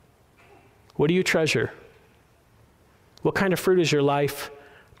 What do you treasure? What kind of fruit is your life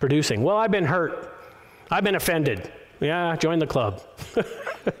producing? Well, I've been hurt. I've been offended. Yeah, join the club.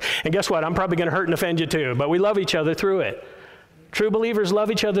 And guess what? I'm probably going to hurt and offend you too, but we love each other through it. True believers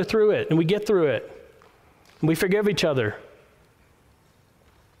love each other through it, and we get through it. And we forgive each other.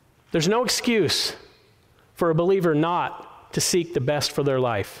 There's no excuse for a believer not to seek the best for their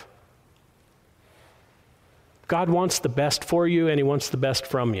life. God wants the best for you, and he wants the best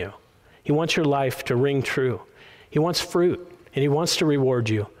from you. He wants your life to ring true. He wants fruit, and he wants to reward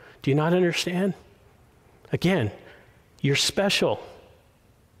you. Do you not understand? Again, you're special.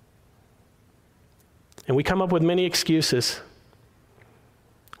 And we come up with many excuses.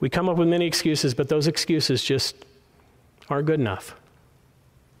 We come up with many excuses, but those excuses just aren't good enough.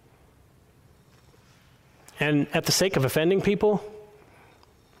 And at the sake of offending people,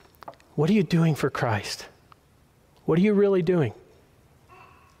 what are you doing for Christ? What are you really doing?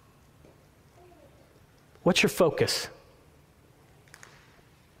 What's your focus?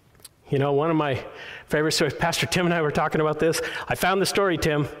 You know, one of my favorite stories, Pastor Tim and I were talking about this. I found the story,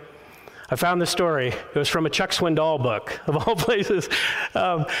 Tim. I found the story. It was from a Chuck Swindoll book, of all places.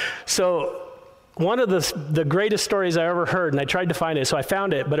 So one of the greatest stories I ever heard, and I tried to find it, so I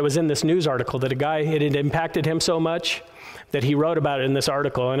found it, but it was in this news article that it had impacted him so much that he wrote about it in this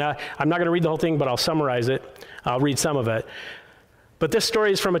article. And I'm not going to read the whole thing, but I'll summarize it. I'll read some of it. But this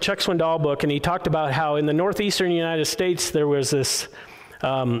story is from a Chuck Swindoll book, and he talked about how in the northeastern United States there was this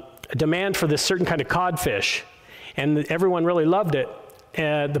demand for this certain kind of codfish, and everyone really loved it.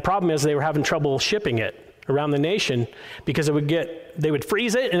 The problem is they were having trouble shipping it around the nation because they would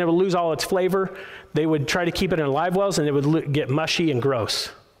freeze it and it would lose all its flavor. They would try to keep it in live wells and it would get mushy and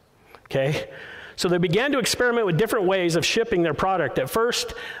gross. Okay? So they began to experiment with different ways of shipping their product. At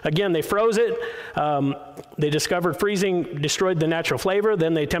first, again, they froze it. They discovered freezing destroyed the natural flavor.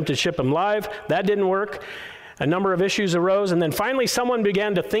 Then they attempted to ship them live. That didn't work. A number of issues arose. And then finally, someone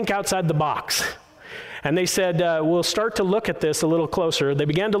began to think outside the box. And they said, we'll start to look at this a little closer. They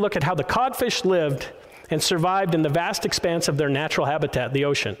began to look at how the codfish lived and survived in the vast expanse of their natural habitat, the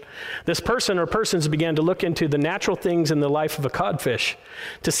ocean. This person or persons began to look into the natural things in the life of a codfish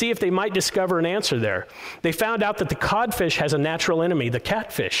to see if they might discover an answer there. They found out that the codfish has a natural enemy, the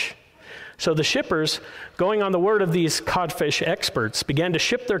catfish. So the shippers, going on the word of these codfish experts, began to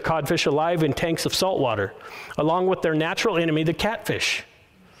ship their codfish alive in tanks of salt water, along with their natural enemy, the catfish.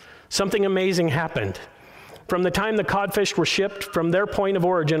 Something amazing happened. From the time the codfish were shipped from their point of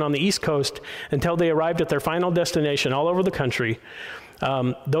origin on the East Coast until they arrived at their final destination all over the country,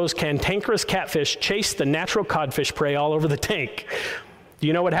 those cantankerous catfish chased the natural codfish prey all over the tank. Do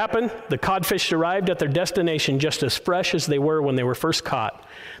you know what happened? The codfish arrived at their destination just as fresh as they were when they were first caught.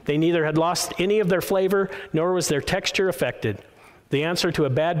 They neither had lost any of their flavor, nor was their texture affected. The answer to a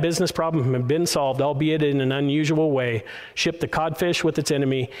bad business problem had been solved, albeit in an unusual way. Ship the codfish with its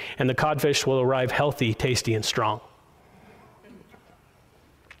enemy, and the codfish will arrive healthy, tasty, and strong.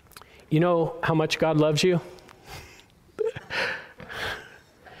 You know how much God loves you?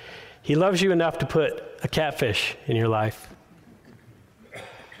 He loves you enough to put a catfish in your life.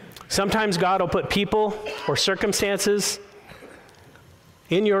 Sometimes God will put people or circumstances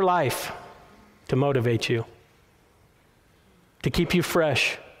in your life to motivate you, to keep you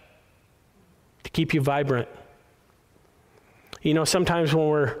fresh, to keep you vibrant. You know, sometimes when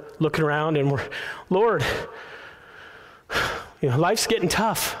we're looking around and we're, Lord, life's getting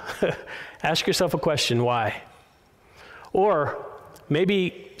tough. Ask yourself a question, why? Or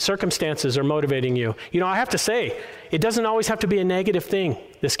maybe circumstances are motivating you. You know, I have to say, it doesn't always have to be a negative thing,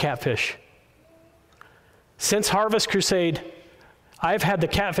 this catfish. Since Harvest Crusade, I've had the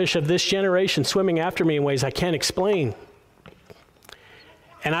catfish of this generation swimming after me in ways I can't explain.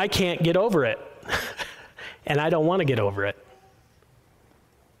 And I can't get over it. And I don't want to get over it.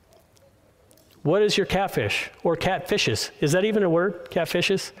 What is your catfish? Or catfishes? Is that even a word?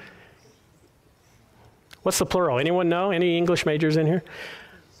 Catfishes? What's the plural? Anyone know? Any English majors in here?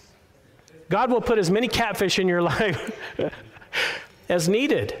 God will put as many catfish in your life as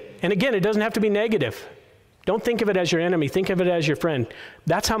needed. And again, it doesn't have to be negative. Don't think of it as your enemy. Think of it as your friend.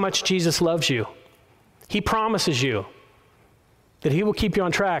 That's how much Jesus loves you. He promises you that he will keep you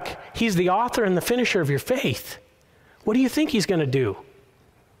on track. He's the author and the finisher of your faith. What do you think he's going to do?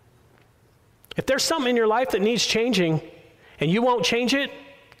 If there's something in your life that needs changing and you won't change it,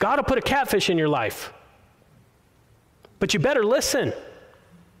 God will put a catfish in your life. But you better listen.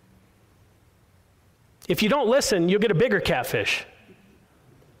 If you don't listen, you'll get a bigger catfish.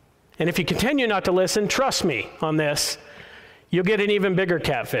 And if you continue not to listen, trust me on this, you'll get an even bigger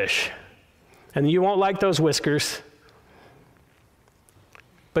catfish. And you won't like those whiskers.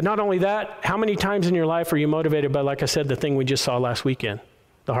 But not only that, how many times in your life are you motivated by, like I said, the thing we just saw last weekend,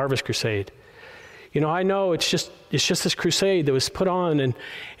 the Harvest Crusade? You know, I know it's just this crusade that was put on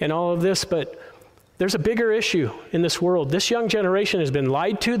and all of this, but there's a bigger issue in this world. This young generation has been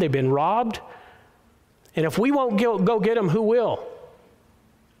lied to, they've been robbed, and if we won't go get them, who will?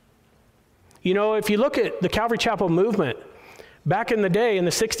 You know, if you look at the Calvary Chapel movement, back in the day, in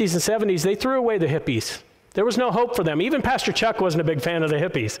the 60s and 70s, they threw away the hippies. There was no hope for them. Even Pastor Chuck wasn't a big fan of the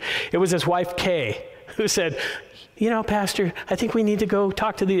hippies. It was his wife, Kay, who said, you know, Pastor, I think we need to go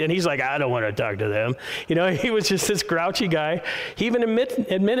talk to these. And he's like, I don't want to talk to them. You know, he was just this grouchy guy. He even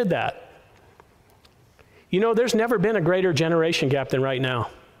admitted that. You know, there's never been a greater generation gap than right now.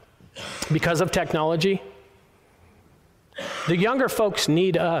 Because of technology, the younger folks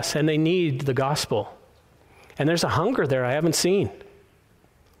need us, and they need the gospel. And there's a hunger there I haven't seen,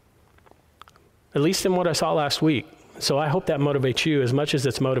 at least in what I saw last week. So I hope that motivates you as much as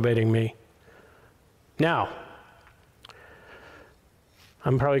it's motivating me. Now,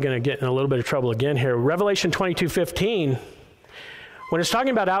 I'm probably going to get in a little bit of trouble again here. Revelation 22:15, when it's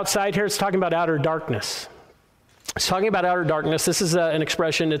talking about outside here, it's talking about outer darkness. It's talking about outer darkness. This is an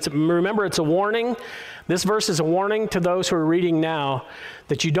expression. Remember, it's a warning. This verse is a warning to those who are reading now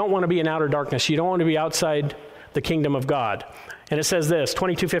that you don't want to be in outer darkness. You don't want to be outside the kingdom of God. And it says this,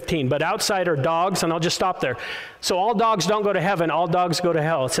 22:15, but outside are dogs, and I'll just stop there. So all dogs don't go to heaven, all dogs go to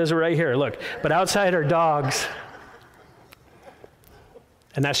hell. It says it right here, look. But outside are dogs.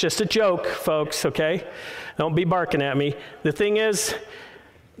 And that's just a joke, folks, okay? Don't be barking at me. The thing is,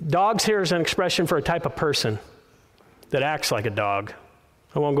 Dogs here is an expression for a type of person that acts like a dog.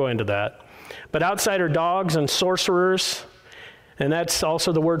 I won't go into that. But outside are dogs and sorcerers, and that's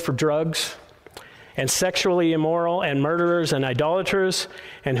also the word for drugs, and sexually immoral, and murderers, and idolaters,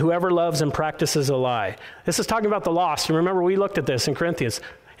 and whoever loves and practices a lie. This is talking about the lost. And remember, we looked at this in Corinthians.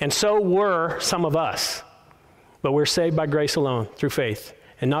 And so were some of us. But we're saved by grace alone, through faith,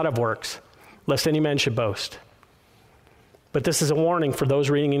 and not of works, lest any man should boast. But this is a warning for those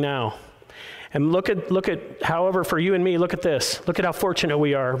reading now. And look at, however, for you and me, look at this. Look at how fortunate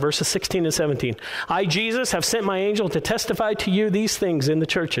we are. Verses 16 and 17. I, Jesus, have sent my angel to testify to you these things in the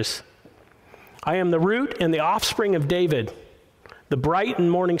churches. I am the root and the offspring of David, the bright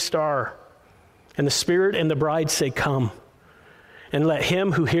and morning star. And the Spirit and the bride say, come. And let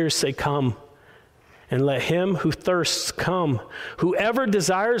him who hears say, come. And let him who thirsts come. Whoever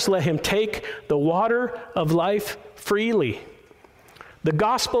desires, let him take the water of life freely. The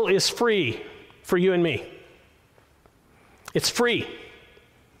gospel is free for you and me. It's free.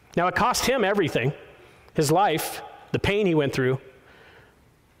 Now, it cost him everything, his life, the pain he went through,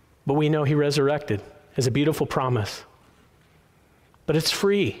 but we know he resurrected as a beautiful promise. But it's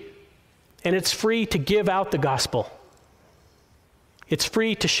free, and it's free to give out the gospel. It's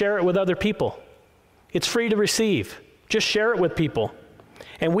free to share it with other people. It's free to receive. Just share it with people.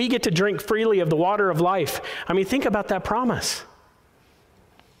 And we get to drink freely of the water of life. I mean, think about that promise.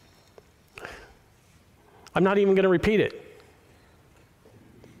 I'm not even going to repeat it.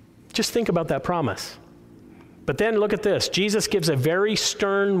 Just think about that promise. But then look at this. Jesus gives a very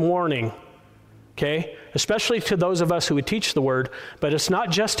stern warning, okay? Especially to those of us who would teach the word, but it's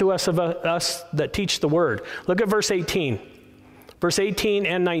not just to us that teach the word. Look at verse 18. Verse 18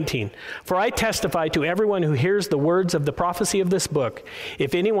 and 19. For I testify to everyone who hears the words of the prophecy of this book.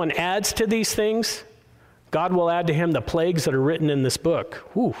 If anyone adds to these things, God will add to him the plagues that are written in this book.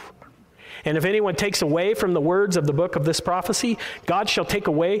 Whew. And if anyone takes away from the words of the book of this prophecy, God shall take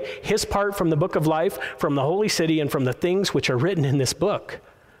away his part from the book of life, from the holy city, and from the things which are written in this book.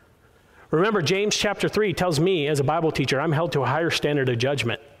 Remember, James chapter 3 tells me, as a Bible teacher, I'm held to a higher standard of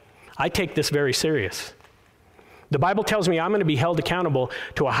judgment. I take this very serious. The Bible tells me I'm going to be held accountable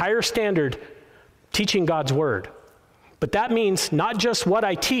to a higher standard teaching God's word. But that means not just what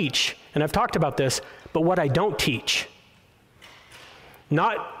I teach, and I've talked about this, but what I don't teach.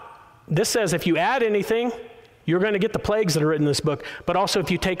 This says if you add anything, you're going to get the plagues that are written in this book, but also if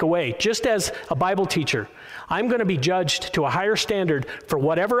you take away. Just as a Bible teacher, I'm going to be judged to a higher standard for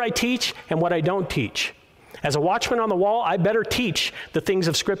whatever I teach and what I don't teach. As a watchman on the wall, I better teach the things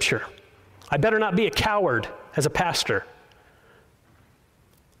of Scripture. I better not be a coward as a pastor.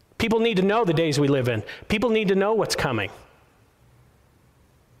 People need to know the days we live in. People need to know what's coming.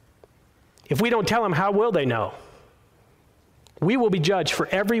 If we don't tell them, how will they know? We will be judged for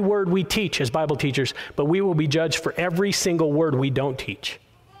every word we teach as Bible teachers, but we will be judged for every single word we don't teach.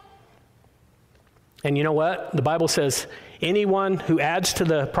 And you know what? The Bible says anyone who adds to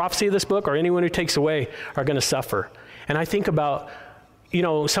the prophecy of this book or anyone who takes away are going to suffer. And I think about,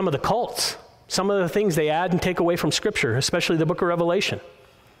 some of the cults, some of the things they add and take away from Scripture, especially the book of Revelation.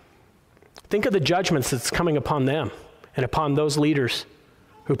 Think of the judgments that's coming upon them and upon those leaders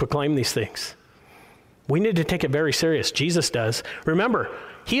who proclaim these things. We need to take it very serious. Jesus does. Remember,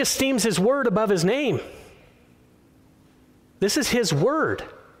 he esteems his word above his name. This is his word.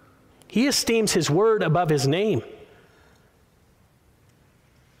 He esteems his word above his name.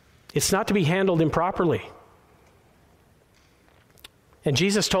 It's not to be handled improperly. And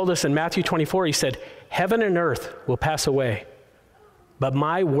Jesus told us in Matthew 24, he said, heaven and earth will pass away, but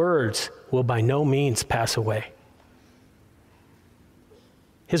my words will by no means pass away.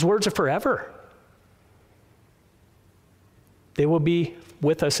 His words are forever. They will be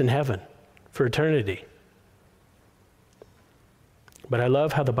with us in heaven for eternity. But I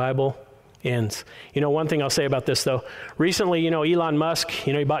love how the Bible ends. One thing I'll say about this, though. Recently, Elon Musk,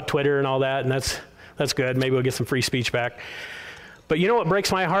 he bought Twitter and all that, and that's good. Maybe we'll get some free speech back. But you know what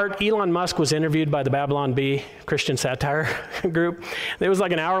breaks my heart? Elon Musk was interviewed by the Babylon Bee Christian satire group. It was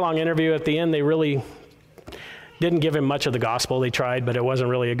like an hour-long interview. At the end, they really didn't give him much of the gospel. They tried, but it wasn't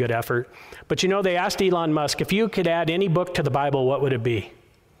really a good effort. But they asked Elon Musk, if you could add any book to the Bible, what would it be?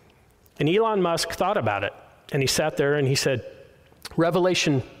 And Elon Musk thought about it. And he sat there and he said,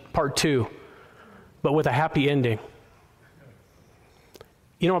 Revelation Part 2, but with a happy ending.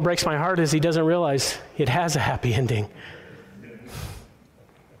 What breaks my heart is he doesn't realize it has a happy ending.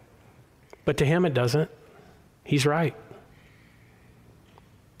 But to him, it doesn't. He's right.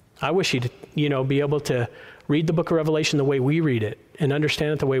 I wish he'd, be able to read the book of Revelation the way we read it and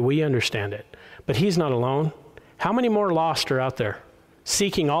understand it the way we understand it. But he's not alone. How many more lost are out there?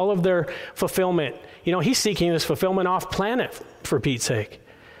 seeking all of their fulfillment. You know, he's seeking this fulfillment off planet, for Pete's sake.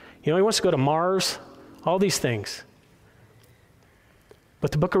 You know, he wants to go to Mars, all these things.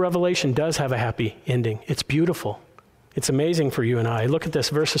 But the book of Revelation does have a happy ending. It's beautiful. It's amazing for you and I. Look at this,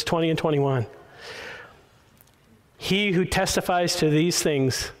 verses 20 and 21. He who testifies to these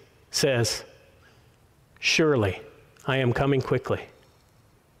things says, surely I am coming quickly.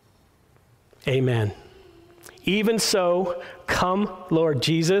 Amen. Even so, come, Lord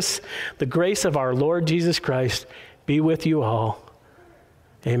Jesus. The grace of our Lord Jesus Christ be with you all.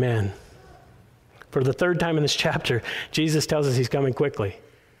 Amen. For the third time in this chapter, Jesus tells us he's coming quickly.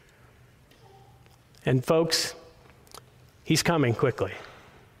 And folks, he's coming quickly.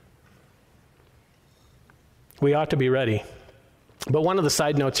 We ought to be ready. But one of the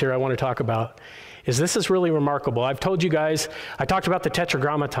side notes here I want to talk about is this is really remarkable. I've told you guys, I talked about the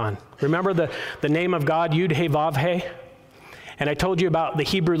Tetragrammaton. Remember the name of God, Yud He Vav He? And I told you about the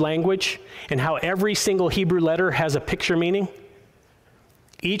Hebrew language and how every single Hebrew letter has a picture meaning.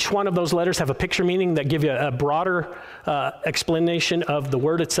 Each one of those letters have a picture meaning that give you a broader explanation of the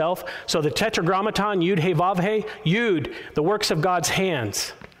word itself. So the Tetragrammaton, Yud He Vav He, Yud, the works of God's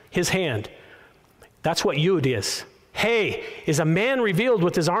hands, his hand. That's what Yud is. He is a man revealed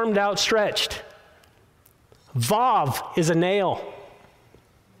with his arm outstretched. Vav is a nail.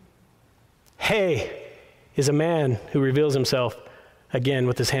 He is a man who reveals himself again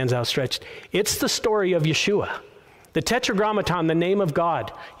with his hands outstretched. It's the story of Yeshua. The Tetragrammaton, the name of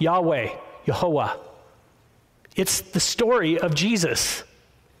God, Yahweh, Yehovah. It's the story of Jesus.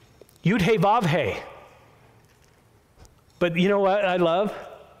 Yud He Vav He. But you know what I love?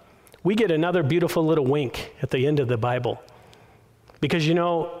 We get another beautiful little wink at the end of the Bible. Because you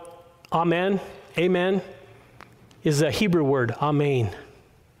know, amen, is a Hebrew word, amen.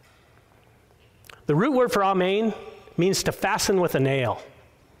 The root word for amen means to fasten with a nail.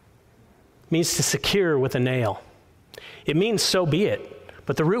 Means to secure with a nail. It means so be it,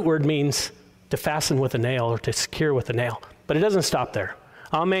 but the root word means to fasten with a nail or to secure with a nail. But it doesn't stop there.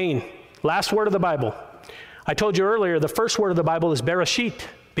 Amen. Last word of the Bible. I told you earlier, the first word of the Bible is Bereshit,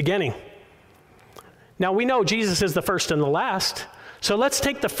 beginning. Now we know Jesus is the first and the last, so let's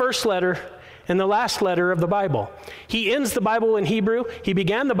take the first letter and the last letter of the Bible. He ends the Bible in Hebrew. He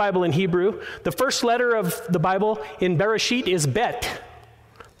began the Bible in Hebrew. The first letter of the Bible in Bereshit is Bet.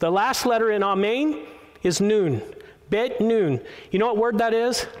 The last letter in Amen is Nun. Bet Nun. You know what word that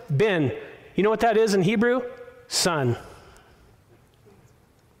is? Ben. You know what that is in Hebrew? Son.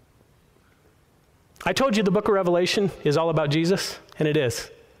 I told you the book of Revelation is all about Jesus, and it is.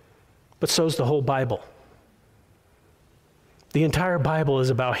 But so is the whole Bible. The entire Bible is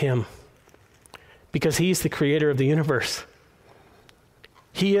about him because he's the creator of the universe.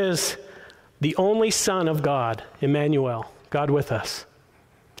 He is the only Son of God, Emmanuel, God with us.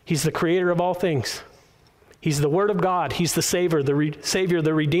 He's the creator of all things. He's the Word of God. He's the Savior, the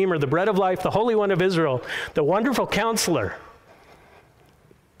Redeemer, the Bread of Life, the Holy One of Israel, the Wonderful Counselor.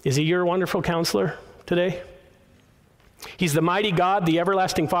 Is he your Wonderful Counselor today? He's the mighty God, the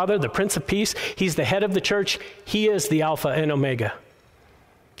everlasting Father, the Prince of Peace. He's the head of the church. He is the Alpha and Omega.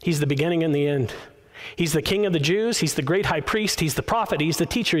 He's the beginning and the end. He's the King of the Jews. He's the great high priest. He's the prophet. He's the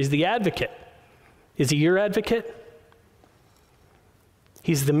teacher. He's the advocate. Is he your advocate?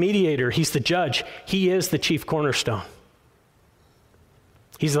 He's the mediator. He's the judge. He is the chief cornerstone.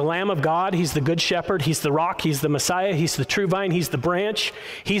 He's the Lamb of God. He's the good shepherd. He's the rock. He's the Messiah. He's the true vine. He's the branch.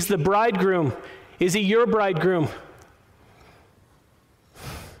 He's the bridegroom. Is he your bridegroom?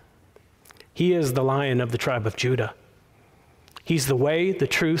 He is the Lion of the tribe of Judah. He's the way, the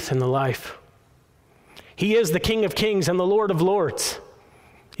truth, and the life. He is the King of kings and the Lord of lords.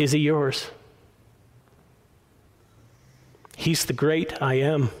 Is he yours? He's the great I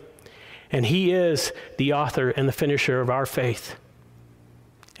am, and he is the author and the finisher of our faith.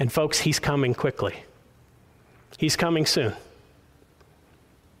 And folks, he's coming quickly. He's coming soon.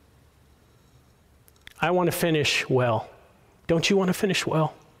 I want to finish well. Don't you want to finish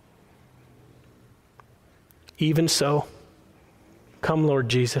well? Even so, come, Lord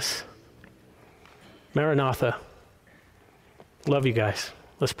Jesus. Maranatha. Love you guys.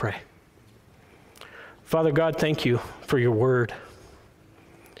 Let's pray. Father God, thank you for your word.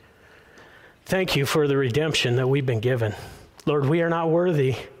 Thank you for the redemption that we've been given. Lord, we are not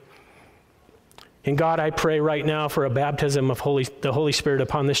worthy. And God, I pray right now for a baptism of the Holy Spirit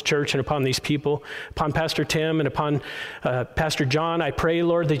upon this church and upon these people, upon Pastor Tim and upon Pastor John. I pray,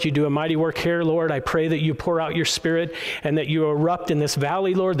 Lord, that you do a mighty work here, Lord. I pray that you pour out your Spirit and that you erupt in this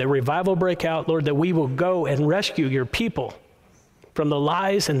valley, Lord, that revival break out, Lord, that we will go and rescue your people from the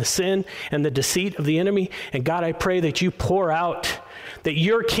lies and the sin and the deceit of the enemy. And God, I pray that you pour out that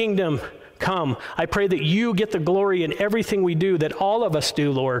your kingdom come. I pray that you get the glory in everything we do, that all of us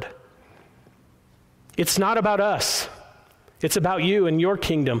do, Lord. It's not about us. It's about you and your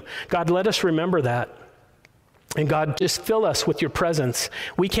kingdom. God, let us remember that. And God, just fill us with your presence.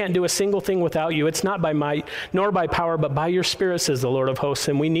 We can't do a single thing without you. It's not by might nor by power, but by your Spirit, says the Lord of hosts,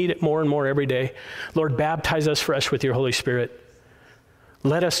 and we need it more and more every day. Lord, baptize us fresh with your Holy Spirit.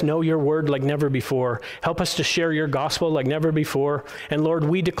 Let us know your word like never before. Help us to share your gospel like never before. And Lord,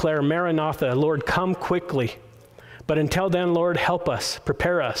 we declare Maranatha, Lord, come quickly. But until then, Lord, help us,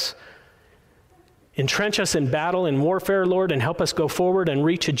 prepare us. Entrench us in battle and warfare, Lord, and help us go forward and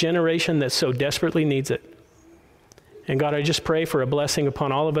reach a generation that so desperately needs it. And God, I just pray for a blessing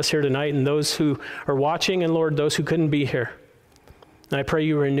upon all of us here tonight and those who are watching, and Lord, those who couldn't be here. And I pray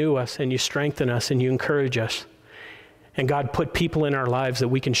you renew us and you strengthen us and you encourage us. And God, put people in our lives that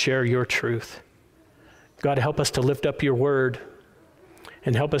we can share your truth. God, help us to lift up your word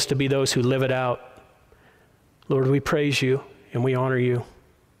and help us to be those who live it out. Lord, we praise you and we honor you.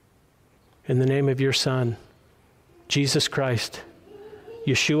 In the name of your Son, Jesus Christ,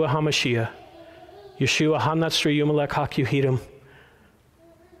 Yeshua HaMashiach, Yeshua HaNatsri Yumelech HaKuhidim,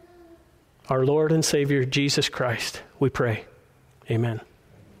 our Lord and Savior, Jesus Christ, we pray. Amen.